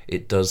 Yeah.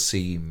 It does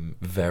seem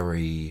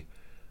very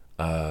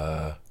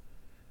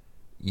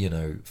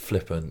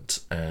flippant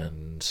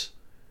and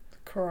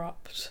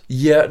corrupt.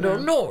 Yeah, no,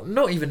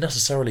 not even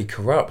necessarily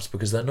corrupt,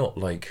 because they're not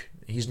like,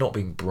 he's not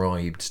being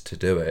bribed to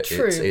do it.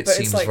 True, it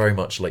seems like very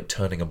much like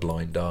turning a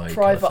blind eye.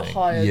 Private kind of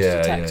hired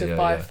detective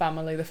by a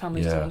family. The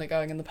family doesn't want it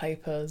going in the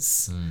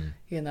papers.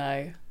 You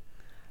know.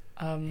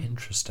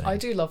 Interesting. I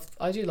do love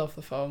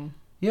the film.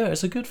 Yeah,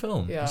 it's a good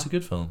film. Yeah. It's a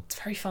good film. It's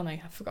very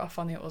funny. I forgot how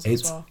funny it was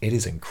as well. It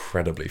is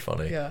incredibly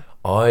funny. Yeah.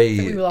 I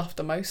think we laughed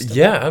the most.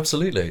 Yeah,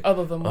 absolutely.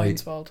 Other than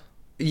Wayne's World.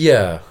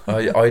 Yeah,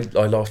 I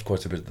laughed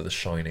quite a bit at The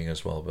Shining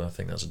as well, but I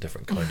think that's a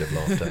different kind of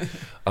laughter.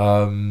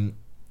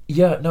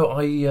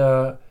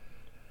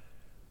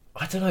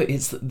 I don't know.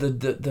 It's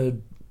the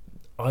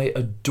I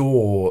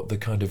adore the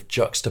kind of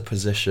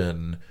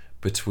juxtaposition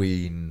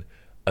between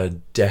a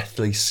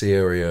deathly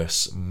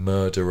serious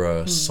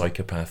murderer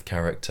psychopath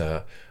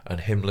character and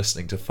him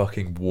listening to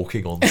fucking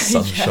Walking on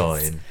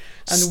Sunshine.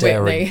 And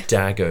staring Whitney.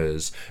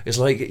 Daggers. It's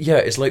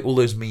like all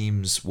those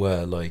memes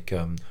where like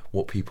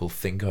what people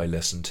think I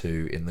listen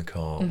to in the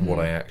car, what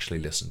I actually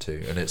listen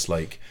to, and it's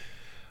like,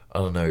 I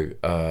don't know,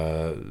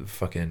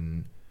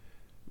 fucking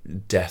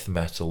death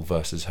metal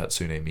versus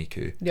Hatsune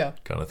Miku,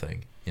 kind of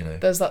thing. You know,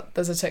 there's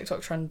a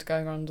TikTok trend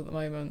going around at the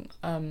moment.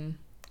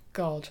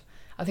 God,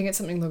 I think it's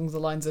something along the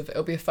lines of,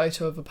 it'll be a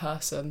photo of a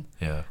person,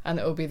 and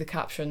it'll be the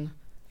caption,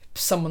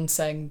 someone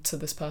saying to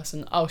this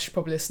person, oh, she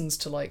probably listens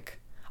to like,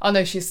 oh no,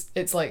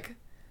 it's like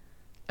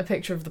a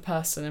picture of the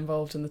person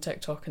involved in the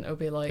TikTok, and it'll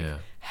be like, Yeah.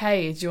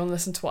 hey, do you want to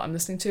listen to what I'm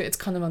listening to? It's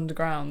kind of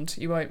underground.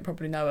 You won't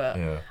probably know it.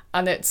 Yeah.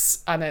 And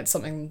it's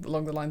something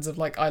along the lines of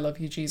like I Love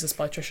You Jesus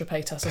by Trisha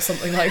Paytas or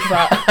something like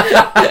that.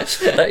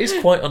 That is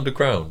quite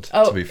underground,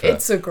 to be fair.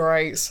 It's a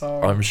great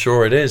song. I'm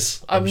sure it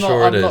is. I'm not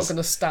sure it is. not going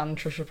to stand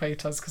Trisha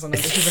Paytas because I know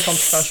that she's a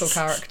controversial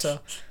character,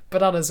 but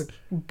that is a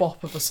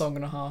bop of a song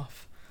and a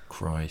half.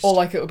 Christ. Or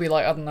like it would be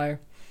like, I don't know,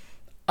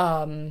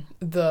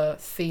 the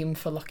theme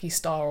for Lucky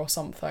Star or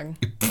something.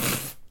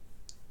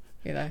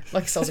 You know,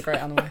 Lucky Star's a great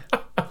anime.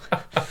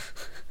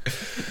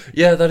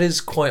 Yeah, that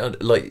is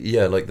quite like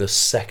the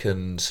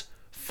second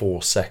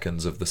 4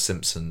 seconds of the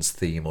Simpsons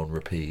theme on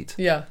repeat.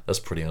 Yeah, That's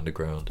pretty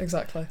underground.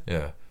 exactly.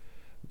 Yeah.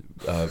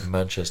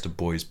 Manchester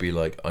boys be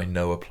like, I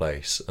know a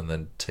place, and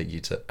then take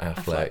you to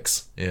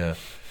Affleck's. Yeah.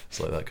 It's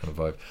like that kind of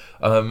vibe.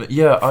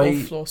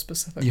 Fourth floor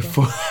specifically. Yeah,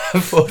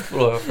 fourth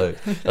floor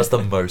Affleck. That's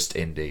the most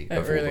indie It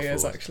of all really the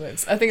is, floors. actually.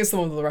 I think it's the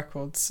one with the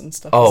records and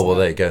stuff. Oh, isn't well, it?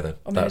 there you go then.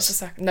 Or maybe it's the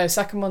second. No,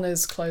 second one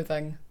is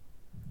clothing.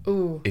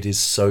 Ooh. It is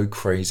so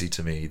crazy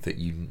to me that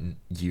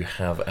you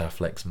have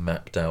Affleck's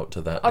mapped out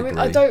to that I degree. mean,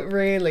 I don't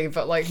really,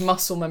 but like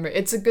muscle memory.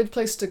 It's a good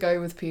place to go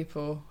with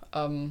people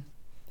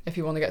if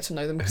you want to get to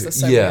know them, because there's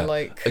so many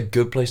like... a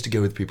good place to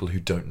go with people who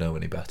don't know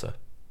any better.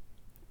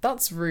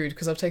 That's rude,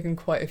 because I've taken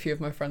quite a few of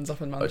my friends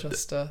up in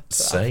Manchester to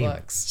Same.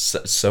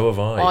 Affleck's. So have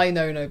I. I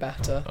know no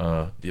better.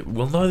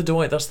 Well, neither do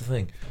I. That's the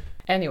thing.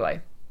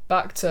 Anyway,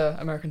 back to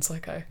American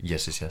Psycho.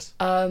 Yes.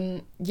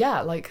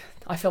 Yeah, like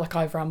I feel like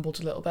I've rambled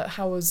a little bit.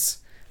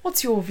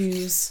 What's your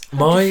views?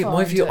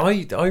 My view.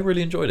 I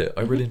really enjoyed it.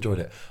 I really enjoyed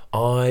it.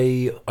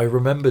 I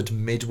remembered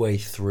midway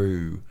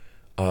through.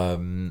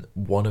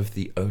 One of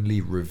the only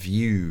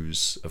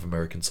reviews of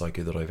American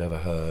Psycho that I've ever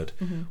heard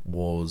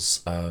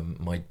was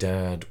my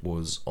dad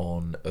was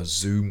on a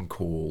Zoom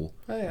call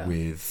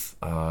with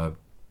my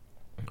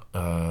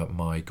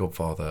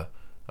godfather,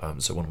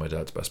 so one of my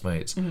dad's best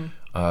mates,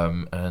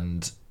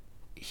 and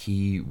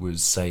he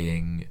was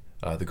saying,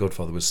 the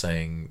godfather was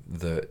saying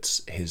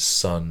that his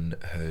son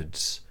had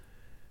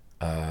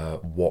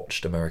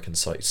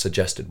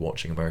suggested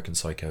watching American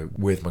Psycho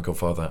with my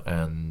godfather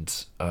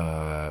and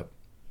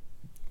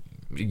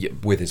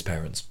with his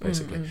parents,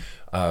 basically.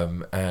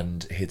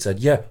 And he'd said,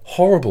 yeah,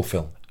 horrible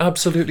film,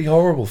 absolutely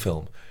horrible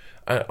film.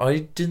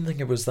 I didn't think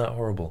it was that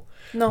horrible.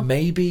 No.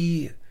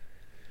 Maybe,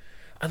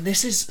 and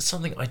this is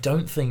something I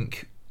don't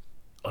think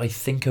I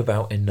think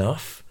about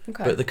enough,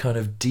 but the kind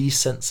of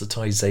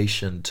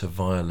desensitization to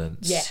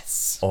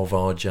violence of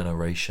our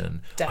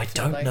generation. Definitely. I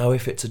don't know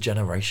if it's a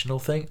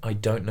generational thing. I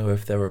don't know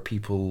if there are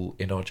people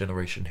in our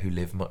generation who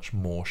live much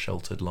more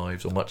sheltered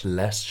lives or much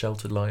less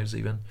sheltered lives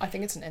even. I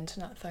think it's an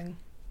internet thing.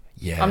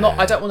 Yeah.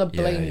 I don't want to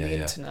blame the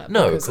internet,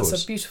 because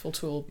it's a beautiful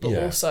tool, but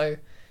also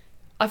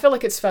I feel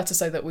like it's fair to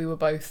say that we were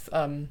both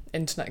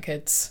internet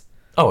kids.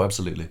 Oh,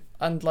 absolutely.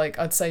 And like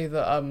I'd say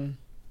that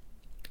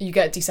you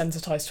get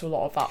desensitized to a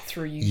lot of that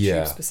through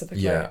YouTube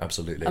specifically. Yeah,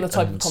 absolutely. And the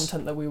type of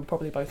content that we were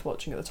probably both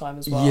watching at the time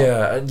as well.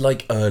 Yeah, and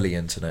like early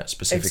internet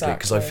specifically,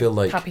 because I feel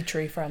like Happy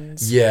Tree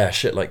Friends. Yeah,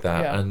 shit like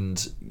that. Yeah.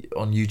 And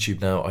on YouTube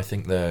now, I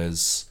think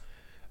there's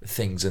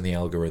things in the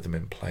algorithm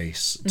in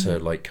place to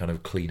like kind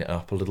of clean it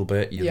up a little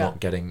bit. You're not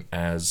getting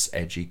as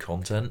edgy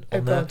content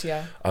on there. God,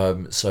 yeah.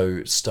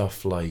 So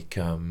stuff like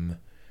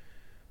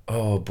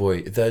oh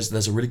boy,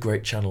 there's a really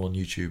great channel on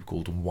YouTube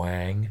called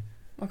Wang.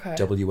 Okay.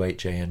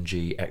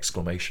 WHANG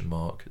exclamation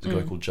mark. It's a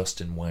guy called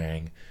Justin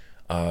Wang.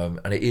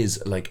 And it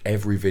is like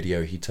every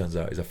video he turns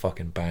out is a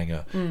fucking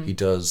banger. He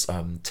does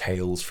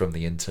tales from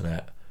the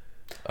internet.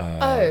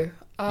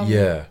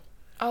 Yeah.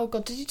 Oh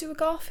god, did you do a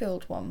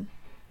Garfield one?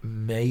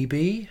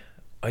 Maybe.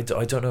 I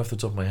don't know off the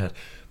top of my head,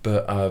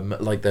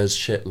 but like there's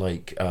shit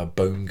like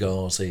Bone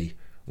Ghazi,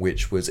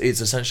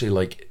 it's essentially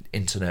like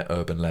internet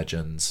urban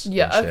legends.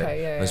 Yeah, and shit.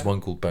 okay, yeah. There's one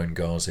called Bone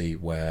Ghazi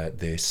where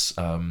this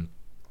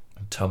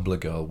Tumblr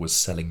girl was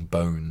selling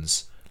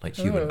bones, like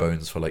human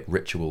bones, for like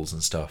rituals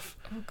and stuff.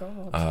 Oh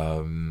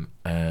god.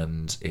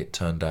 And it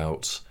turned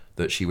out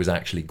that she was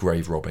actually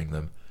grave robbing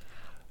them.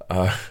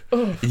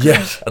 And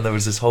there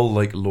was this whole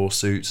like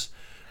lawsuit.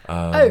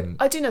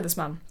 I do know this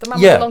man. The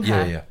man with the long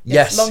hair. Yeah.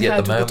 Yes, long the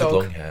man with dog.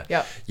 long hair.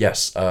 Yeah.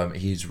 Yes,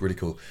 he's really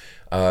cool.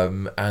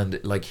 And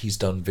like he's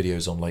done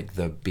videos on like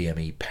the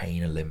BME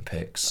Pain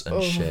Olympics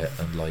and shit,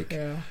 and like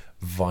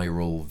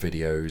viral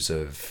videos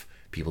of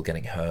people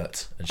getting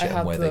hurt and shit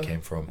and where they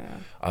came from.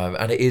 Yeah.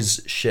 And it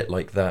is shit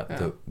like that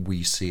that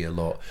we see a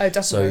lot. Oh,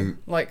 definitely.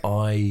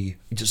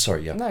 So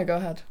No, go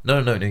ahead. No.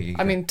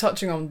 I mean,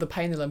 touching on the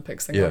Pain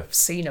Olympics thing, I've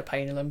seen a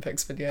Pain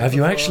Olympics video. Have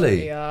you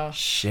actually? Yeah.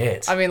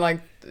 Shit. I mean, like,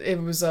 it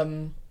was,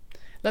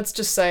 let's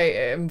just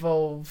say it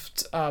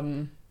involved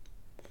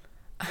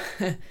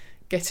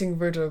getting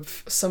rid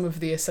of some of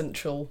the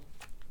essential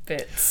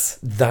bits.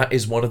 That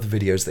is one of the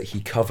videos that he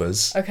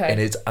covers.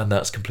 Okay. And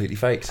that's completely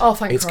faked. Oh,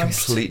 thank It's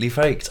Christ. completely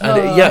faked.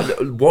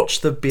 And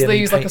watch the BME. So they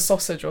use like a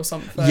sausage or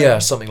something. Yeah,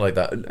 something like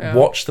that. Yeah.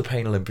 Watch the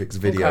Pain Olympics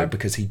video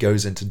because he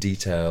goes into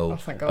detail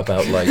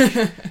about like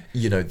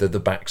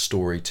the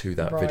backstory to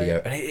that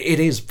video, and it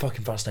is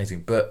fucking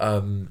fascinating. But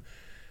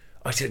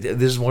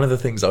This is one of the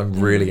things I'm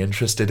really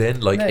interested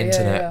in, like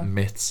internet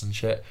myths and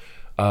shit.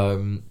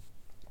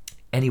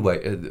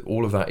 Anyway,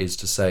 all of that is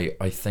to say,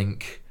 I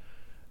think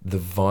the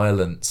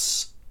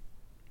violence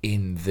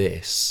in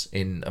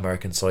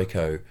American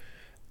Psycho,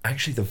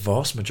 actually the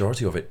vast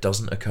majority of it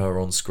doesn't occur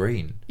on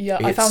screen. Yeah,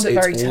 I found it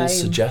very tame. It's all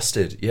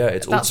suggested. Yeah,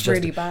 it's all suggested. That's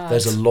really bad.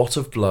 There's a lot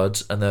of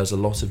blood and there's a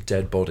lot of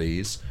dead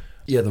bodies.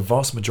 Yeah, the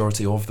vast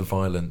majority of the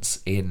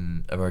violence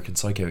in American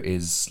Psycho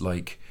is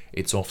like,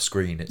 it's off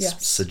screen,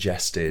 it's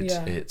suggested,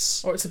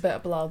 or it's a bit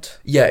of blood.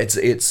 Yeah, it's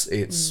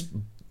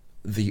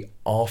the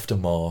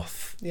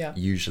aftermath,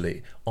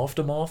 usually.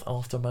 Aftermath?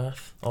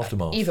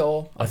 Either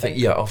or. I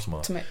think,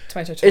 aftermath.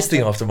 Tomato. It's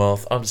the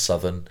aftermath. I'm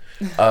Southern.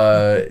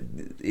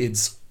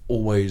 It's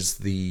always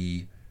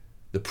the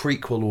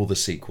prequel or the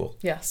sequel.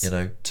 Yes. To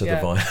the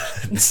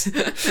violence.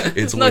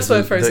 It's nice way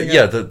of phrasing it.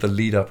 Yeah, the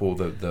lead up or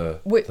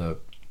the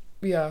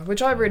yeah,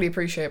 which I really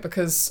appreciate,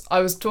 because I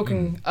was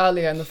talking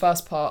earlier in the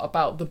first part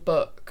about the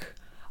book.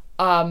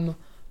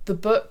 The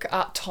book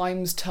at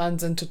times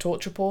turns into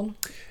torture porn.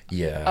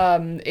 Yeah.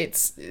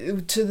 It's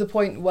to the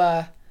point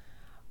where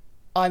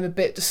I'm a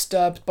bit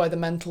disturbed by the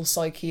mental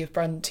psyche of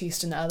Bret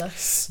Eason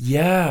Ellis.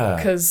 Yeah.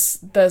 Because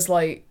there's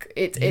like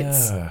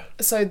it's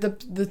so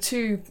the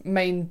two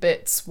main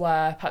bits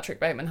where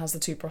Patrick Bateman has the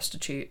two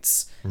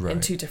prostitutes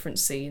in two different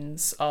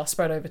scenes are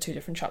spread over two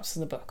different chapters in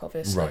the book,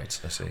 obviously. Right,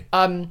 I see.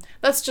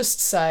 Let's just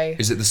say,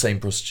 is it the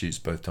same prostitutes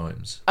both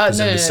times? No, in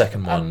the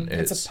second one,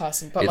 it's a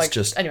person, but it's like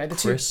just anyway, the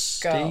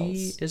Christy, two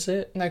girls. Is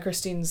it? No,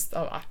 Christine's.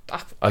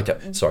 Okay,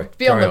 sorry.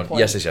 Beyond Carry the on. point.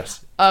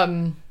 Yes.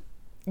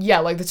 Yeah,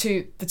 like the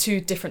two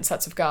different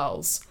sets of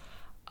girls.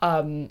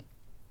 Again,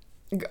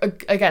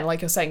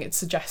 like you're saying, it's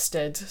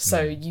suggested.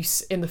 So you,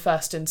 in the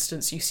first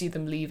instance, you see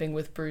them leaving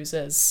with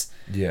bruises.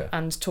 Yeah.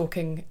 And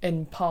talking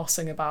in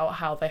passing about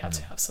how they had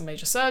to have some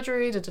major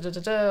surgery,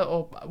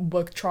 or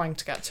were trying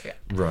to get to it.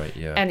 Right.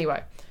 Yeah.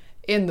 Anyway,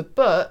 in the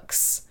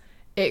books,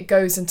 it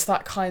goes into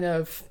that kind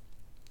of,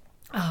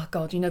 oh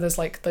god, there's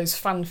like those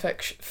fan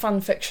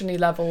fiction-y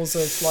levels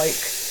of like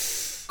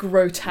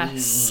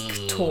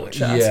grotesque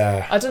torture.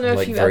 Yeah. I don't know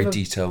like if you very ever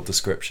detailed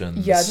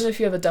descriptions. Yeah, I don't know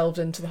if you ever delved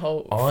into the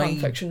whole fan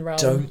fiction realm.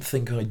 I don't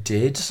think I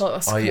did. I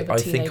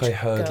think I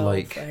heard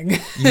like thing.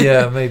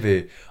 Yeah,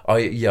 maybe.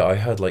 I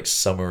heard like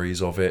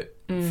summaries of it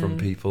from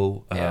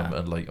people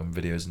and like on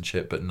videos and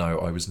shit, but no,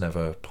 I was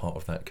never part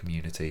of that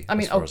community. I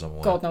mean, as far as I'm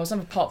aware. God, no, I was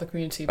never part of the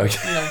community. But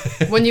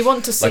when you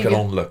want to see like an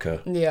onlooker,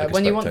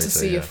 when you want to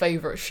see your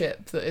favourite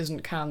ship that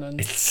isn't canon,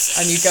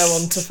 and you go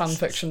onto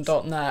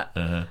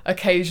fanfiction.net,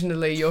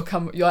 occasionally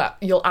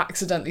you'll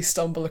accidentally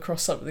stumble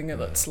across something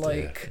that's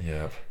like,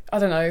 I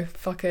don't know,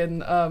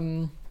 fucking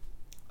I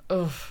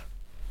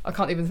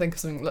can't even think of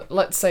something.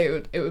 Let's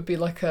say it would be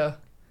like a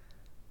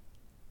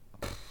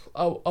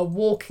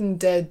Walking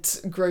Dead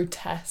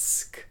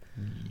grotesque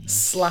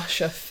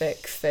slasher fic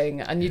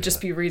thing, and you'd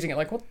just be reading it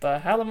like, what the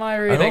hell am I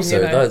reading? And also,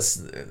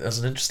 that's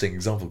an interesting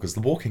example, because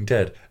The Walking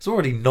Dead is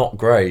already not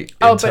great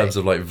in terms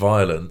of like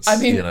violence.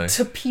 I mean,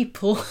 to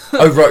people.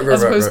 Right,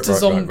 as opposed to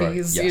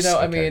zombies. Yes, you know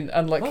what I mean?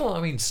 And like, well,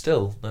 I mean,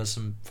 still there's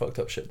some fucked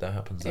up shit that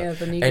happens there. Yeah,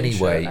 the Negan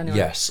anyway, shit,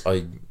 yes,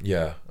 I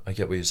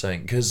get what you're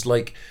saying, because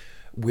like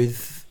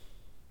with.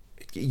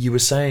 You were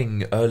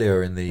saying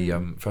earlier in the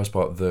first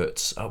part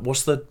that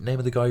what's the name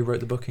of the guy who wrote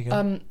the book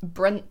again?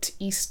 Bret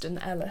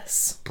Eason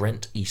Ellis.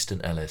 Bret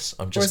Eason Ellis.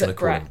 I'm just going to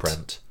call him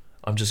Brent.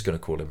 I'm just going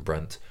to call him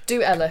Brent.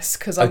 Do Ellis,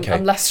 because I'm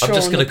less sure. I'm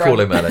just going to call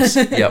him Ellis.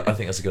 Yeah, I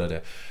think that's a good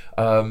idea.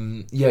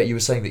 Yeah, you were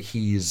saying that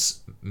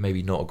he's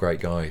maybe not a great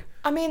guy.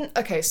 I mean,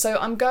 okay, so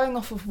I'm going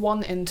off of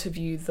one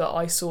interview that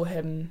I saw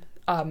him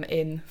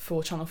in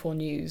for Channel 4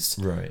 News.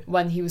 Right.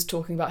 When he was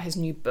talking about his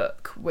new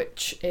book,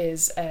 which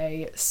is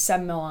a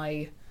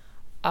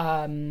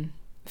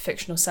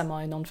fictional,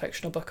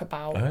 non-fictional book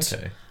about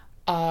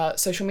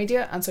social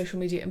media and social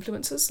media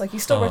influencers. Like,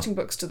 he's still writing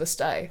books to this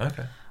day.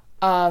 Okay.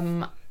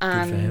 And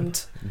good for him.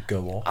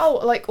 Go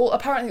off.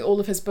 Apparently all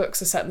of his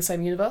books are set in the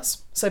same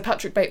universe. So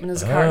Patrick Bateman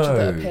is a character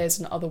that appears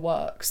in other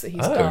works that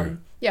he's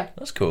done. Yeah.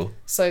 That's cool.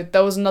 So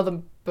there was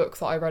another book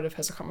that I read of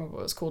his, I can't remember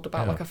what it was called,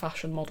 about like a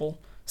fashion model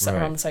set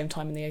around the same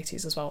time in the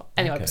 80s as well.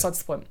 Anyway, besides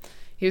the point.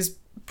 He was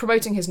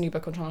promoting his new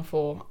book on Channel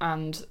 4,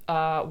 and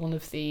one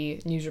of the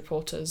news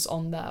reporters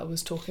on there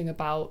was talking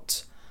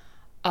about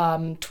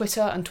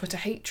Twitter and Twitter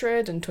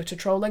hatred and Twitter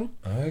trolling.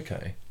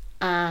 Okay.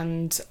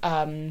 And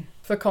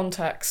for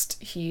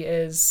context, he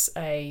is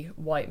a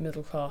white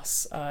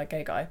middle-class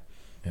gay guy.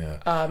 Yeah.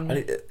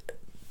 And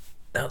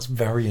that's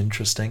very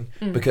interesting,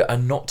 because,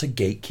 and not to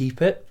gatekeep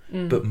it,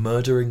 but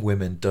murdering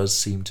women does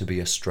seem to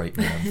be a straight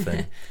man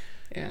thing.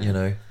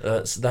 Yeah.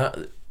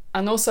 That...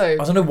 And also,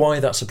 I don't know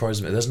why that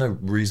surprised me. There's no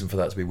reason for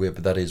that to be weird,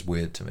 but that is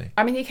weird to me.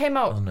 I mean, he came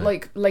out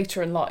like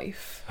later in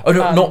life. Oh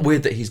no, not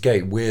weird that he's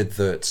gay. Weird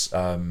that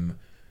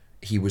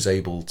he was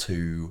able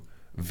to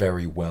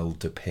very well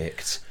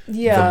depict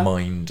Yeah. the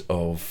mind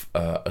of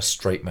a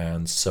straight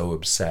man so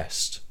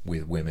obsessed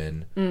with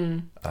women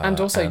and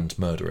also and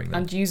murdering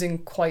them. and using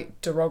quite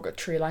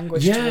derogatory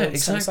language Yeah, towards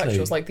exactly.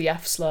 homosexuals, like the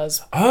F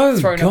slurs. Oh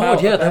thrown God!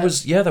 about Yeah, a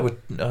there bit.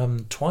 were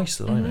twice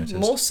that I noticed.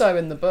 More so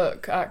in the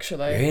book,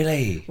 actually.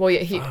 Really? Well, yeah,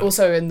 he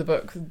also in the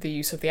book the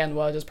use of the N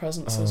word as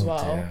presence as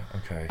well. Dear.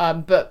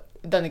 Okay. But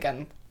then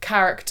again,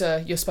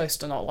 character, you're supposed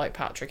to not like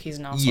Patrick. He's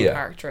an arsehole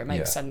character. It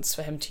makes sense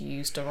for him to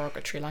use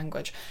derogatory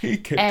language. He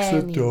kicks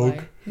a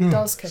dog. He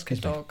does kick a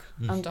dog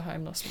and a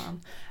homeless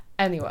man.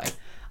 Anyway,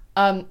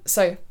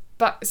 so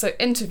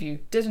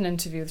did an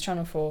interview with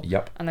Channel 4.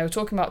 Yep. And they were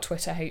talking about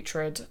Twitter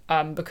hatred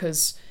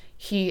because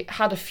he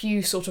had a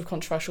few sort of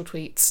controversial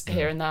tweets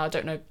here and there. I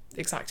don't know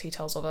exact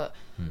details of it.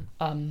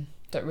 Don't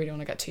really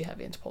want to get too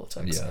heavy into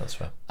politics. Yeah, that's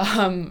fair.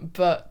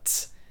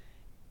 But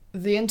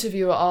the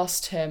interviewer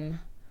asked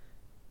him,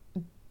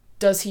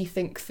 does he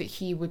think that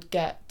he would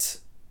get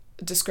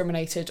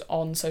discriminated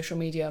on social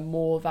media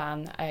more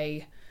than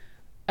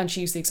and she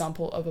used the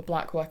example of a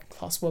black working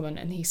class woman,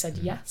 and he said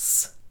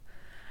yes.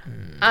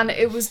 And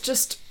it was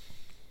just,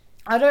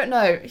 I don't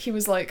know, he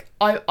was like,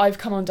 I've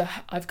come under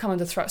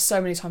threat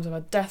so many times. I've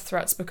had death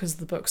threats because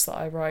of the books that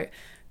I write.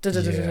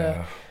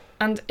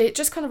 And it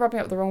just kind of rubbed me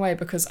up the wrong way,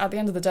 because at the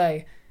end of the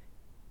day,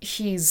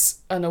 he's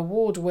an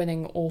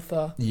award-winning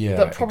author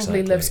that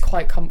probably lives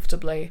quite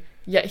comfortably,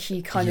 yet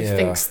he kind of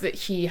thinks that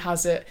he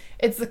has it.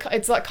 It's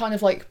that kind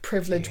of like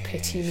privilege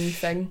pity me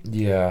thing.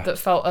 Yeah. That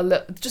felt a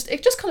little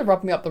it just kind of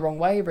rubbed me up the wrong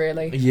way,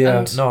 really. Yeah.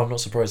 And no, I'm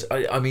not surprised.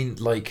 I mean,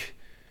 like,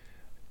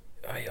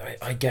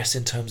 I guess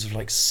in terms of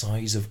like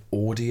size of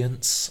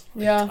audience,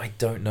 I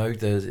don't know.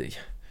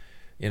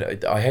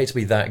 I hate to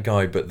be that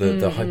guy, but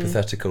the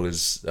hypothetical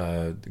is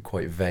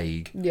quite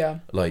vague. Yeah.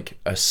 Like,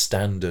 a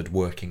standard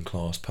working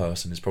class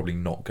person is probably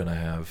not going to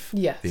have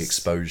the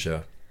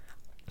exposure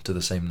to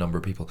the same number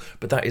of people.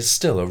 But that is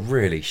still a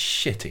really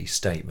shitty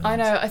statement. I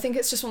know. I think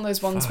it's just one of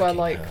those ones where,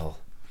 like,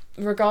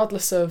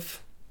 regardless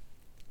of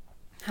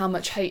how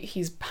much hate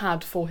he's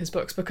had for his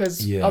books,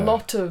 because a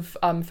lot of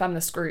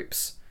feminist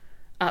groups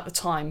at the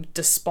time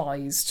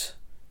despised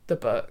the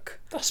book.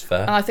 That's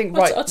fair. And I think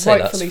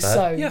rightfully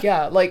so.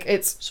 Yeah. Like,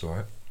 it's all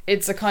right.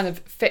 It's a kind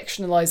of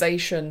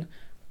fictionalization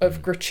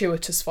of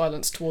gratuitous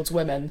violence towards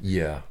women.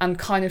 Yeah. And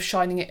kind of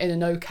shining it in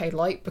an okay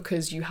light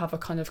because you have a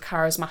kind of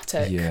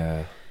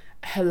charismatic,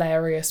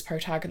 hilarious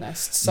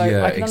protagonist. So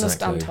I can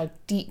understand how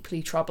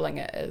deeply troubling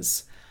it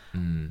is.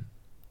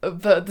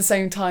 But at the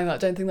same time, I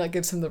don't think that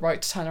gives him the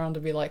right to turn around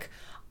and be like,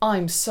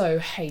 I'm so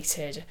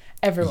hated.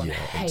 Everyone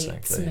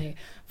hates me.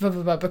 Blah,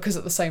 blah, blah, because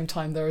at the same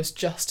time, there is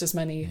just as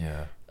many,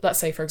 let's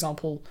say, for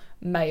example,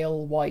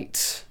 male,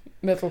 white,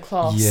 middle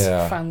class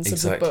fans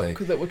of the book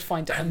that would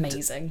find it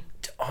amazing.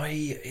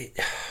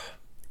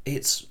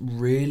 It's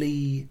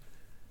really...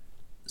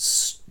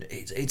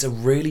 It's a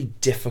really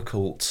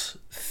difficult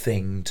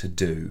thing to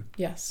do.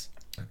 Yes.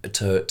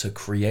 To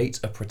create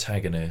a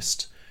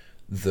protagonist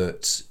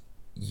that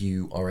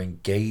you are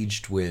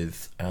engaged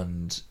with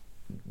and,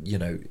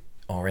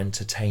 are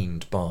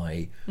entertained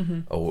by,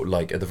 or,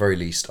 like, at the very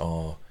least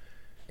are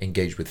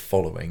engaged with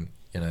following,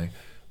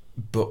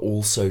 but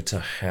also to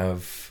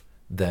have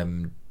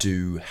them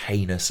do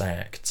heinous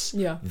acts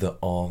that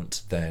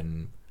aren't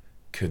then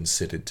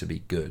considered to be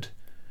good.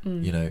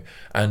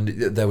 And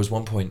there was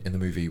one point in the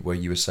movie where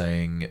you were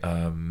saying,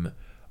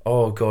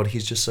 oh God,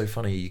 he's just so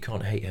funny, you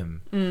can't hate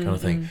him, kind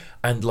of thing.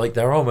 And, like,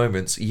 there are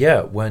moments,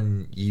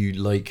 when you,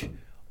 like,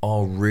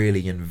 are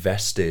really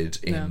invested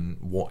in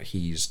what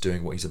he's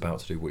doing, what he's about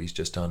to do, what he's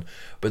just done.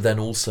 But then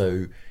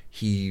also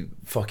he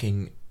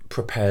fucking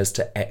prepares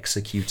to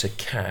execute a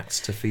cat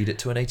to feed it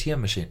to an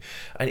ATM machine,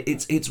 and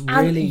it's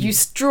really. And you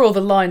draw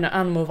the line at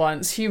animal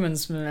violence.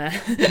 Humans, meh.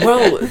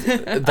 Well,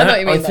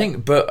 I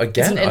think, but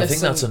again, I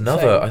think that's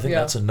another. Thing. I think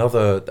that's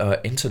another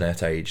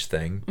internet age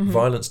thing.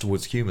 Violence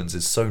towards humans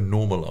is so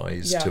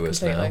normalized to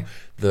us now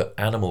that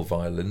animal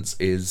violence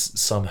is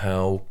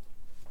somehow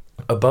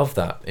above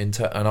that. And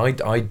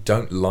I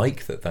don't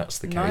like that that's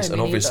the case.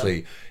 And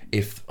obviously,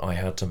 if I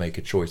had to make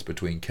a choice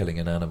between killing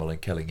an animal and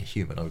killing a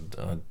human,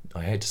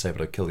 I hate to say it,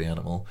 but I'd kill the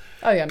animal.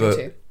 Oh yeah, me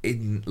too.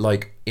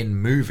 In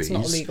movies, it's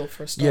not illegal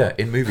for a start. Yeah,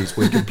 in movies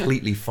we're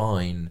completely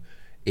fine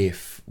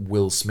if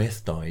Will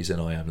Smith dies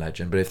in I Am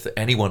Legend, but if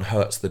anyone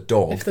hurts the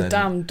dog, if the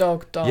damn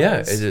dog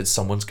dies,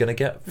 someone's gonna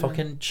get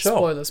fucking shot.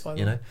 Spoilers, by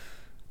the way.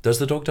 Does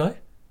the dog die?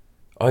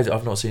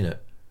 I've not seen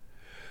it.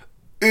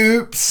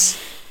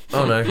 Oops.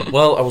 Oh no.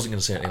 Well, I wasn't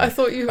going to say it anyway. I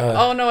thought you...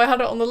 oh no, I had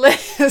it on the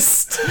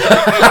list.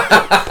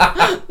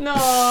 No.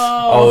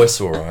 Oh, it's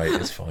alright.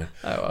 It's fine.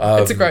 Oh,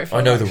 well. It's a great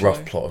film, I know the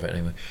rough plot of it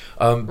anyway.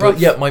 But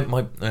yeah, my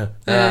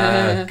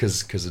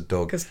because of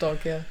dog. Because dog,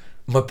 yeah.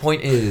 My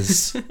point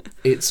is,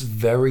 it's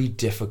very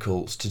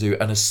difficult to do,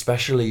 and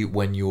especially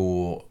when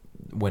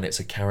it's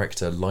a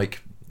character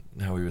like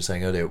how we were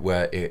saying earlier,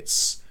 where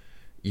it's,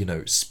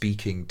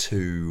 speaking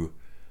to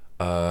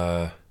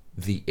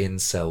the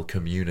incel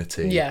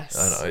community. Yes.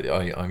 And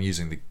I'm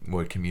using the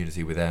word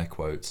community with air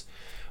quotes.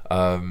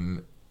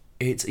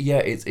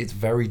 It's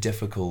very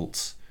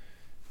difficult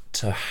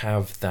to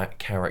have that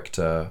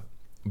character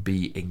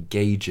be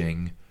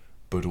engaging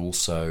but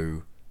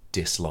also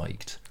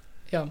disliked.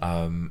 Yeah.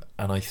 And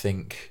I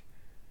think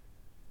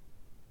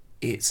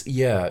it's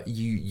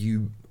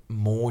you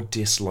more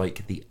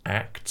dislike the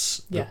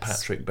acts that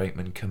Patrick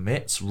Bateman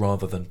commits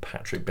rather than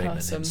Patrick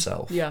Bateman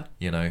himself. Yeah.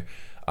 You know?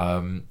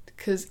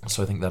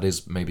 So I think that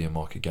is maybe a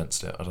mark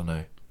against it. I don't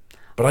know.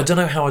 But I don't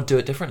know how I'd do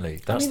it differently.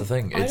 That's the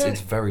thing.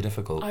 It's very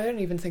difficult. I don't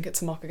even think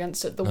it's a mark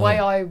against it. The way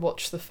I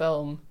watch the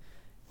film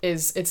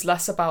is it's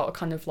less about a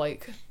kind of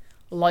like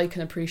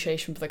an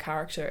appreciation for the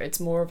character. It's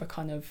more of a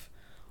kind of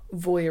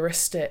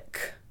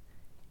voyeuristic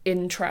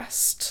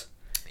interest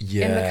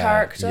in the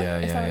character,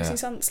 if that makes any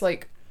sense.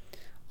 Like,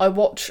 I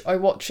watch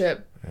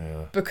it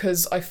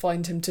because I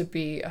find him to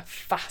be a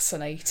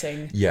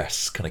fascinating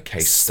kind of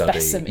case study.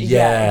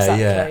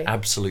 Exactly.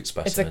 Absolute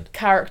specimen. It's a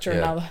character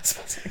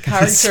analysis.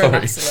 Character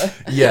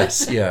analysis.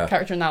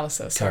 Character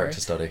analysis. Character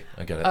study.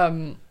 I get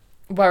it.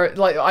 Where it,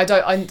 like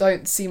I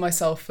don't see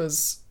myself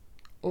as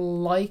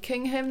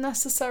liking him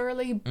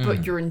necessarily,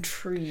 but you're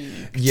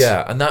intrigued.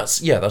 And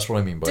that's what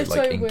I mean by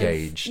like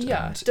engaged.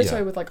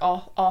 With like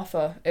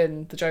Arthur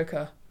in The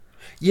Joker.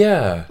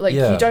 You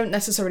don't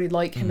necessarily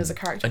like him as a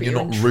character, and but you're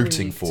not intrigued.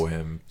 rooting for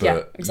him,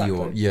 but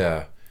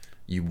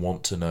you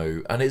want to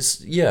know. And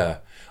it's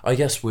I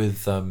guess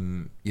with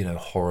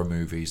horror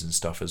movies and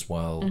stuff as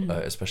well,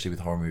 especially with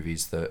horror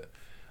movies that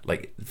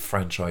like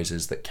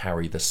franchises that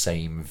carry the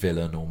same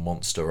villain or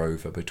monster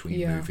over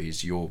between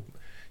movies, you're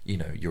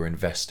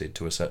invested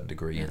to a certain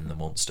degree in the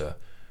monster.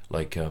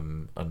 Like, I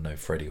don't know,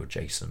 Freddy or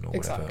Jason or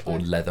whatever. Or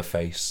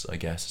Leatherface, I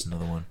guess, is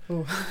another one.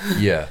 Ooh.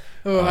 Yeah.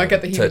 I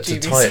get the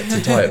heebie-jeebies.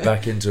 To tie it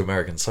back into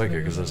American Psycho,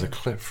 because there's a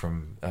clip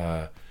from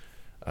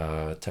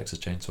Texas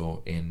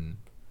Chainsaw in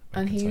American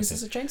and he Psycho.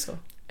 uses a chainsaw.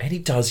 And he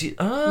does.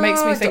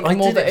 Makes me think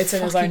more that it's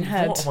in his own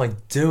head. What am I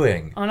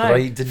doing? I know.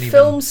 I didn't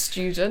film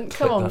student.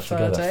 Come on,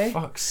 Ferdy.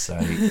 Fuck's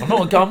sake. I'm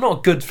not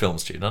a good film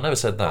student. I never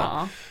said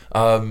that.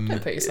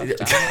 Don't put yourself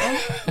down.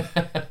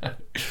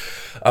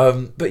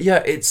 But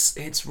yeah,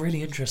 it's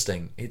really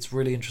interesting. It's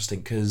really interesting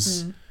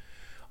because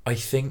I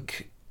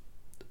think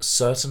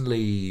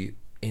certainly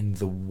in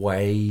the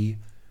way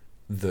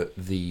that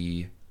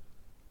the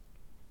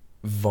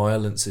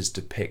violence is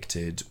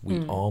depicted,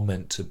 we are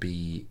meant to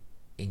be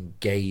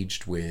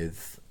engaged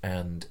with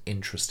and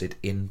interested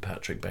in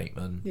Patrick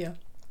Bateman. Yeah.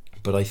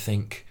 But I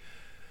think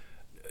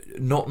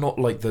not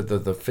like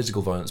the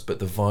physical violence, but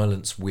the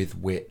violence with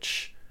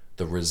which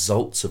the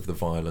results of the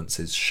violence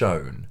is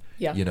shown.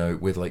 Yeah. You know,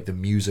 with like the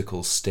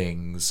musical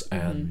stings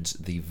and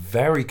the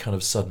very kind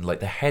of sudden, like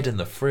the head in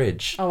the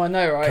fridge. Oh, I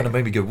know, right? Kind of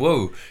made me go,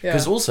 whoa.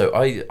 Because also,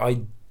 I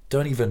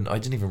didn't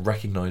even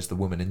recognise the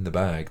woman in the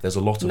bag. There's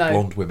a lot of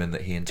blonde women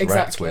that he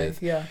interacts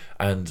with. Yeah.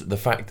 And the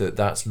fact that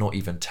that's not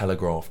even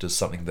telegraphed as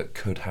something that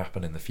could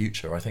happen in the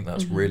future, I think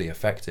that's really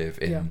effective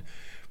in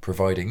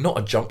providing not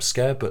a jump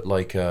scare, but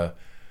like a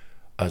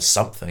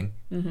something,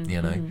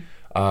 you know.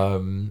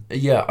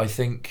 I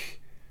think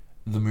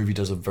the movie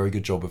does a very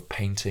good job of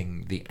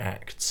painting the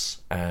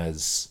acts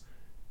as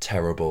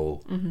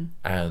terrible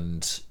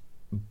and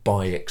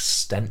by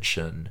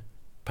extension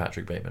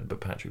Patrick Bateman,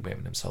 but Patrick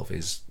Bateman himself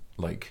is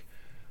like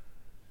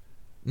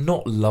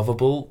not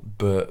lovable,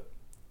 but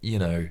you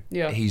know,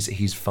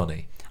 he's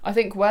funny. I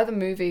think where the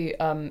movie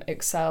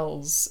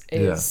excels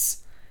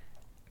is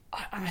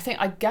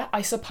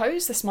I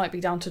suppose this might be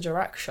down to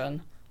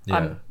direction.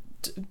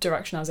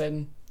 Direction as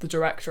in the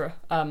director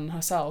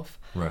herself.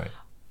 Right.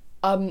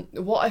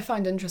 What I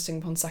find interesting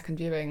upon second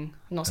viewing,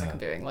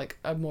 like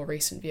a more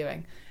recent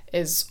viewing,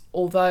 is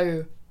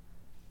although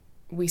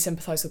we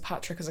sympathise with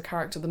Patrick as a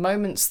character, the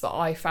moments that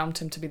I found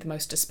him to be the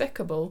most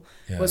despicable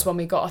was when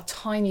we got a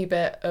tiny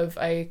bit of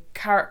a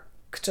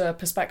character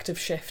perspective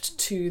shift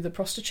to the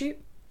prostitute.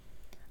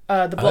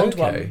 The blonde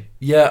one.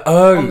 Yeah,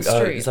 on the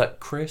street. Is that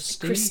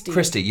Christy?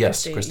 Christy,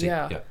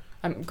 yeah.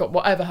 Got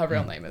whatever her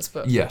real name is,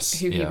 but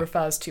who he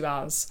refers to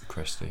as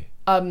Christy.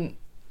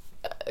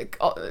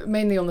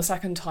 Mainly on the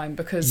second time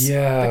because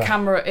the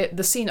camera,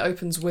 the scene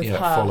opens with her. It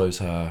follows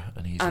her,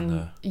 and he's in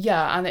the...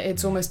 Yeah, and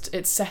it's almost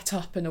it's set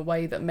up in a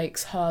way that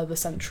makes her the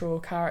central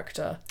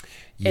character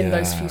in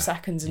those few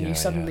seconds, and you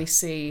suddenly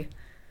see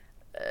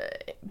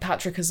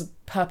Patrick as a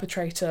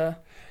perpetrator.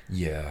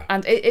 Yeah,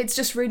 and it's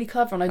just really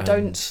clever, and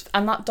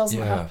that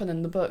doesn't happen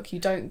in the book. You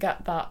don't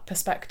get that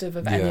perspective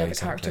of any other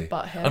character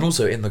but him. And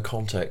also in the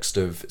context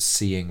of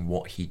seeing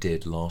what he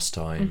did last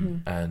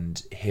time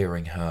and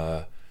hearing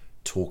her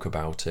talk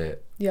about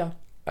it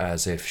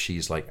as if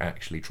she's like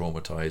actually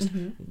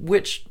traumatized,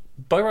 which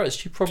by rights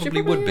she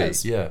probably would be.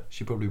 Yeah,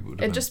 she probably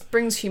would. It just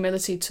brings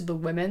humility to the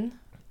women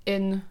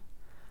in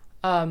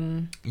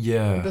the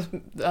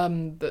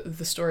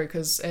story,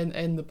 because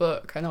in the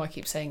book, I know I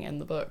keep saying in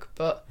the book,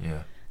 but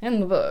in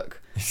the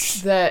book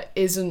there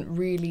isn't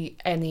really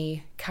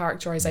any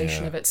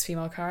characterization of its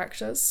female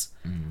characters.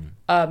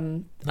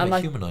 And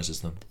it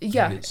humanizes them.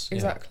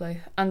 Exactly.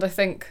 And I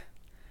think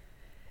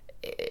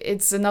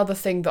it's another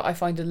thing that I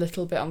find a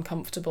little bit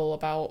uncomfortable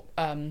about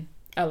Eason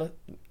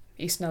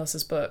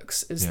Ellis's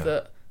books is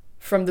that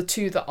from the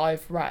two that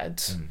I've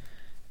read,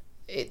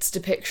 its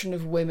depiction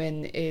of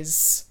women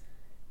is,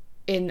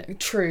 in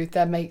truth,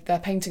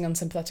 they're painting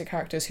unsympathetic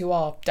characters who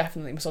are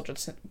definitely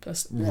misogynistic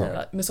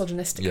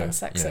and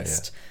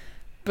sexist.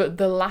 But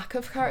the lack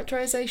of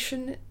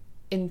characterization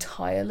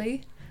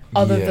entirely,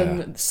 other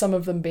than some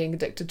of them being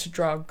addicted to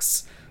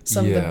drugs,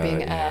 some of them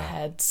being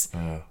airheads,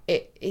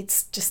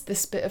 it's just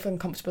this bit of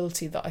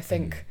uncomfortability that I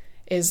think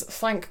is,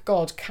 thank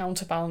God,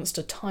 counterbalanced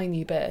a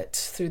tiny bit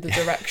through the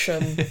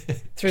direction,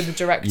 from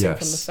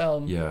the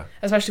film. Yeah.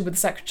 Especially with the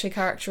secretary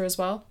character as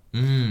well.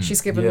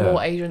 She's given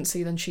more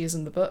agency than she is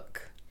in the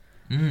book.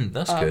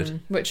 That's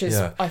good. Which is,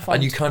 I find...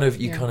 And you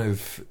kind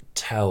of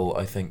tell,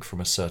 I think,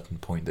 from a certain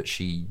point that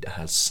she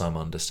has some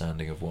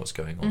understanding of what's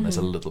going on. There's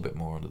a little bit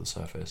more under the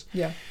surface.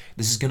 Yeah.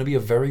 This is going to be a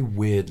very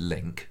weird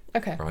link.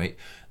 Okay. Right?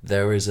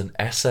 There is an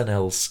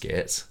SNL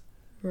skit,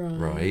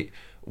 right,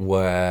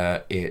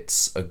 where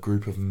it's a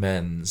group of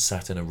men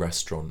sat in a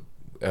restaurant.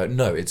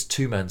 No, it's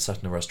two men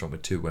sat in a restaurant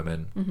with two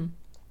women.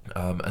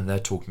 And they're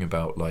talking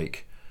about,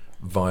 like,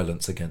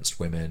 violence against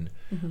women,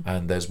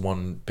 and there's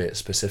one bit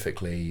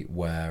specifically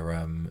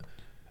where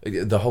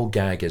the whole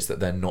gag is that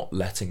they're not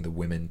letting the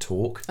women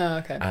talk.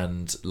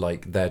 And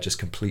like they're just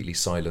completely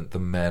silent. The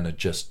men are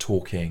just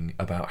talking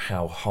about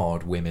how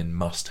hard women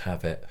must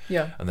have it.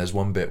 And there's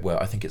one bit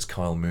where I think it's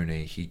Kyle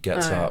Mooney, he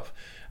gets up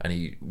and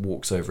he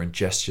walks over and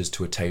gestures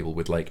to a table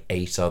with like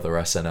 8 other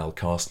SNL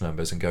cast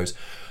members and goes,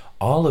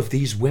 "All of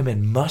these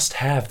women must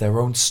have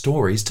their own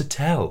stories to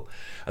tell."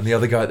 And the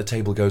other guy at the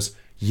table goes,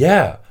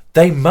 "Yeah,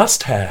 they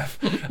must have,"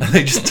 and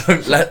they just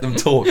don't let them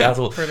talk at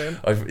all. Brilliant.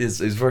 It's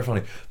very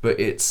funny, but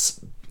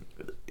it's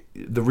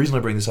the reason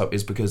I bring this up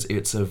is because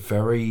it's a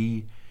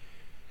very,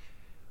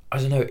 I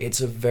don't know,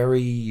 it's a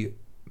very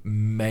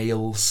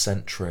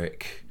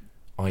male-centric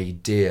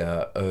idea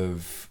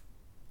of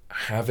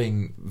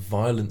having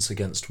violence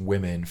against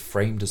women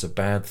framed as a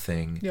bad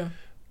thing,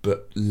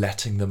 but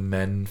letting the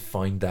men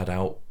find that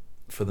out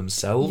for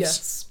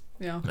themselves,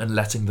 and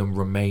letting them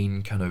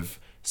remain kind of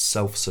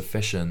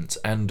self-sufficient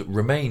and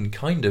remain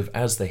kind of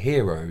as the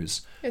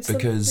heroes,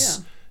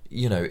 because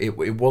you know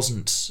it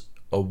wasn't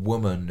a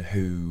woman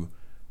who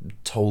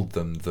told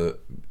them that,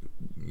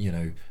 you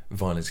know,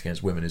 violence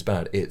against women is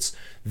bad. It's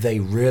they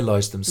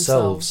realised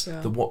themselves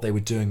that what they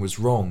were doing was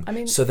wrong. I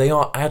mean, so they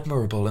are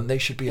admirable and they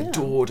should be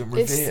adored and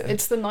revered.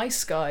 It's the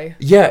nice guy.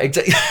 Yeah,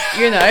 exactly.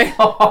 You know.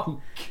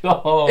 Oh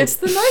God. It's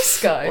the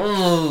nice guy.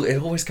 Oh, it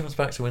always comes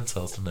back to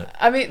incels, doesn't it?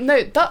 I mean,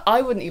 no, that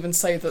I wouldn't even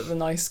say that the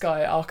nice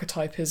guy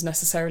archetype is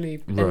necessarily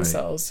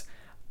incels.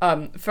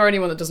 For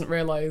anyone that doesn't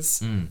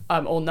realise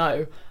or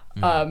know,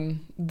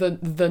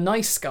 the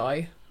nice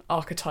guy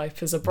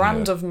archetype is a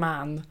brand of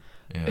man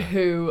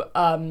who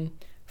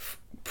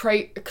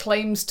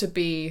claims to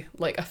be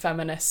like a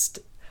feminist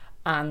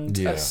and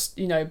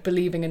you know,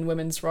 believing in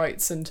women's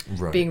rights and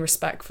being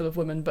respectful of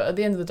women, but at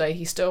the end of the day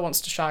he still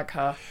wants to shag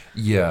her,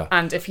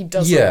 and if he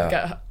doesn't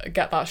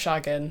get that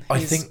shag in,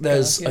 I think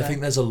there's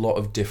a lot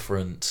of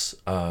different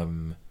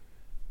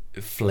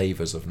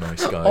flavors of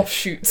nice guy,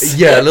 offshoots,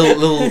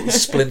 little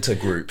splinter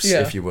groups,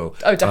 if you will.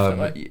 Oh,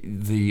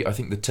 definitely. I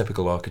think the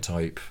typical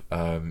archetype,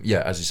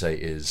 as you say,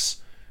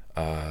 is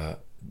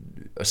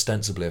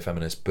ostensibly a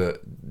feminist,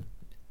 but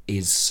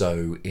is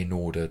so in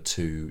order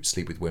to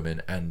sleep with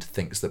women and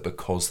thinks that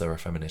because they're a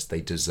feminist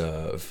they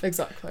deserve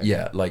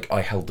like,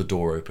 I held the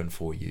door open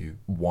for you,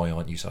 why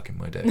aren't you sucking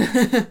my dick?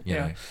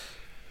 You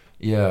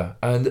know?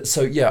 And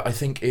so I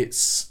think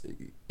it's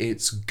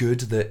good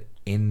that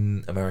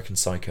in American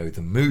Psycho,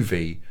 the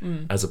movie,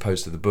 as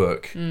opposed to the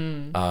book,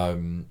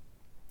 the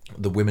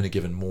women are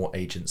given more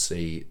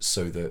agency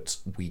so that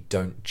we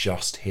don't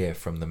just hear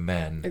from the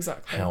men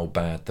how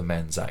bad the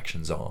men's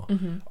actions are.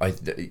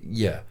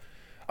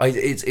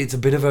 It's a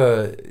bit of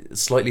a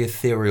slightly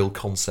ethereal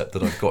concept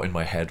that I've got in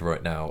my head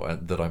right now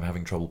and that I'm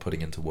having trouble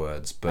putting into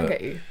words. But I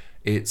get you.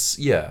 It's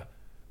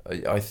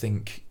I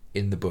think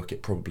in the book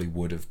it probably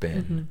would have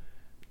been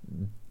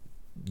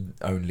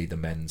only the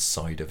men's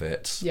side of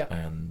it.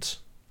 And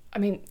I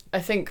mean,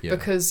 I think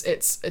because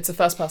it's a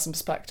first person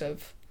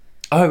perspective.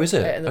 Oh, is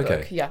it? In the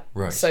book,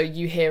 right. So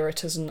you hear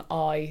it as an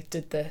I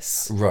did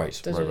this. Right.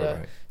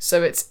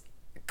 So it's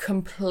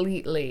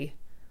completely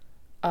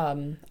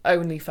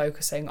only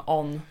focusing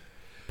on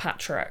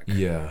Patrick.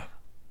 Yeah.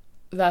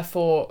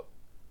 Therefore,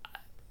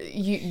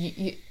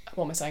 you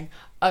what am I saying?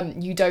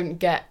 You don't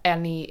get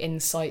any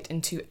insight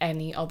into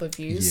any other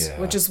views,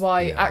 which is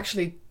why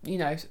actually, you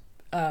know,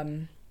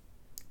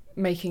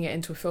 making it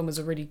into a film is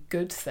a really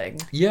good thing.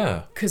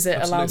 Yeah, because it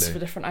allows for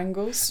different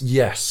angles.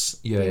 Yes,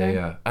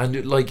 yeah,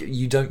 and like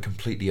you don't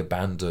completely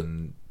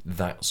abandon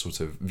that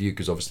sort of view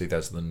because obviously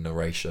there's the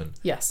narration.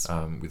 Yes.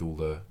 With all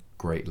the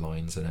great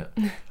lines in it.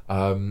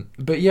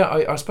 But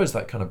I suppose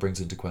that kind of brings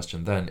into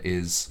question then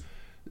is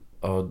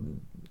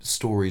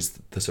stories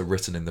that are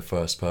written in the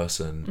first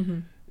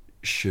person.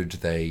 Should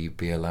they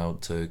be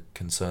allowed to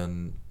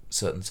concern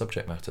certain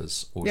subject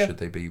matters, or should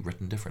they be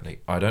written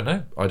differently? I don't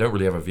know. I don't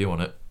really have a view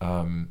on it.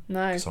 No,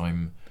 because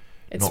I'm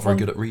not very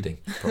good at reading.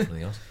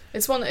 Probably else.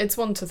 It's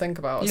one to think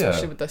about,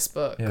 especially with this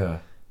book. Yeah,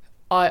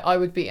 I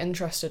would be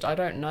interested. I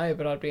don't know,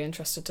 but I'd be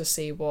interested to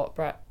see what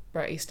Bret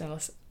Bret Easton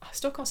Ellis. I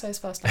still can't say his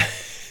first name.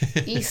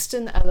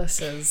 Easton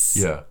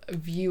Ellis's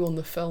view on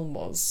the film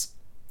was,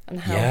 and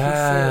how he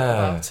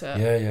thought about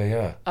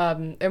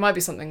it. It might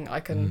be something I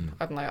can.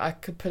 I don't know. I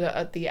could put it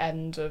at the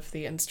end of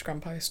the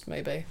Instagram post,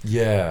 maybe.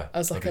 Yeah,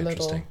 as like a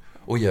little.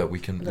 Oh yeah, we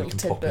can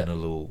pop in a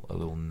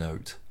little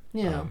note.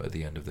 Yeah. At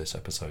the end of this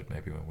episode,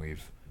 maybe when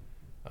we've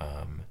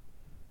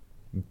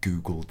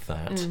Googled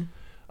that.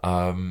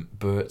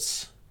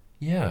 But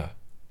yeah,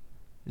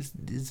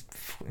 it's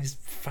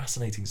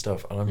fascinating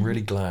stuff, and I'm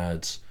really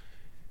glad.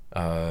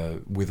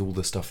 With all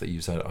the stuff that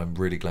you said, I'm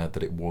really glad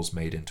that it was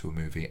made into a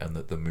movie, and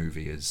that the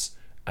movie is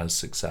as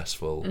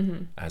successful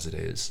as it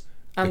is,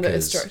 and that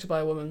it's directed by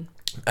a woman.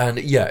 And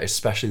yeah,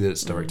 especially that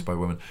it's directed by a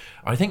woman.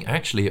 I think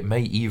actually it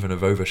may even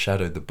have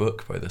overshadowed the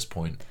book by this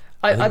point.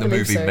 I think the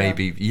movie so, may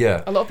be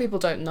a lot of people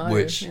don't know.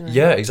 Which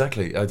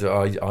exactly.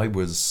 I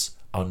was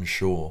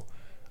unsure.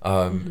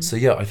 So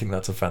yeah, I think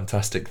that's a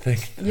fantastic thing.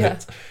 Yeah.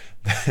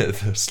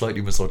 The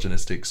slightly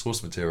misogynistic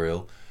source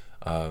material.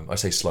 I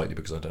say slightly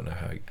because I don't know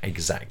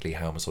exactly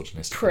how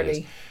misogynistic it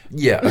is.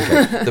 Yeah,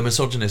 okay. The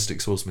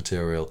misogynistic source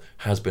material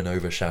has been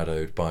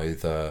overshadowed by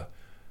the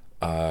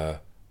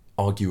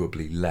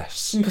arguably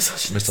less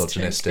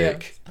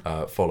misogynistic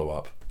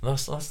follow-up.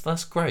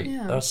 That's great.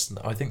 Yeah.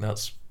 I think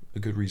that's a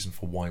good reason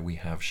for why we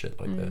have shit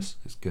like this.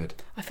 It's good.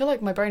 I feel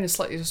like my brain is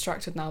slightly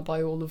distracted now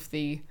by all of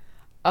the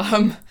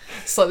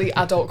slightly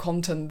adult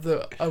content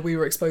that we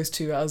were exposed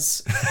to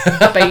as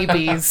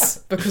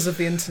babies because of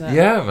the internet.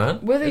 Yeah, man.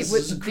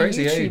 It's a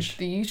crazy age.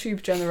 The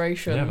YouTube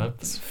generation. Yeah, man.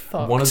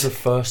 One of the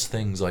first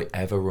things I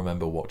ever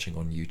remember watching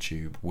on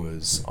YouTube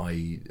was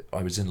I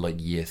was in like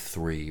year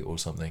 3 or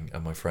something,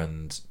 and my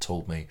friend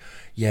told me,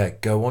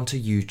 go onto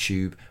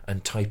YouTube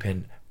and type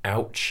in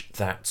 "ouch,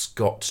 that's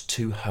got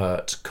to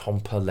hurt"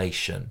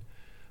 compilation.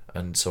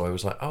 And so I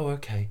was like, oh,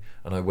 okay.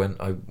 And I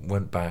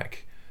went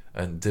back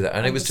and did it,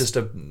 and it was just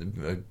a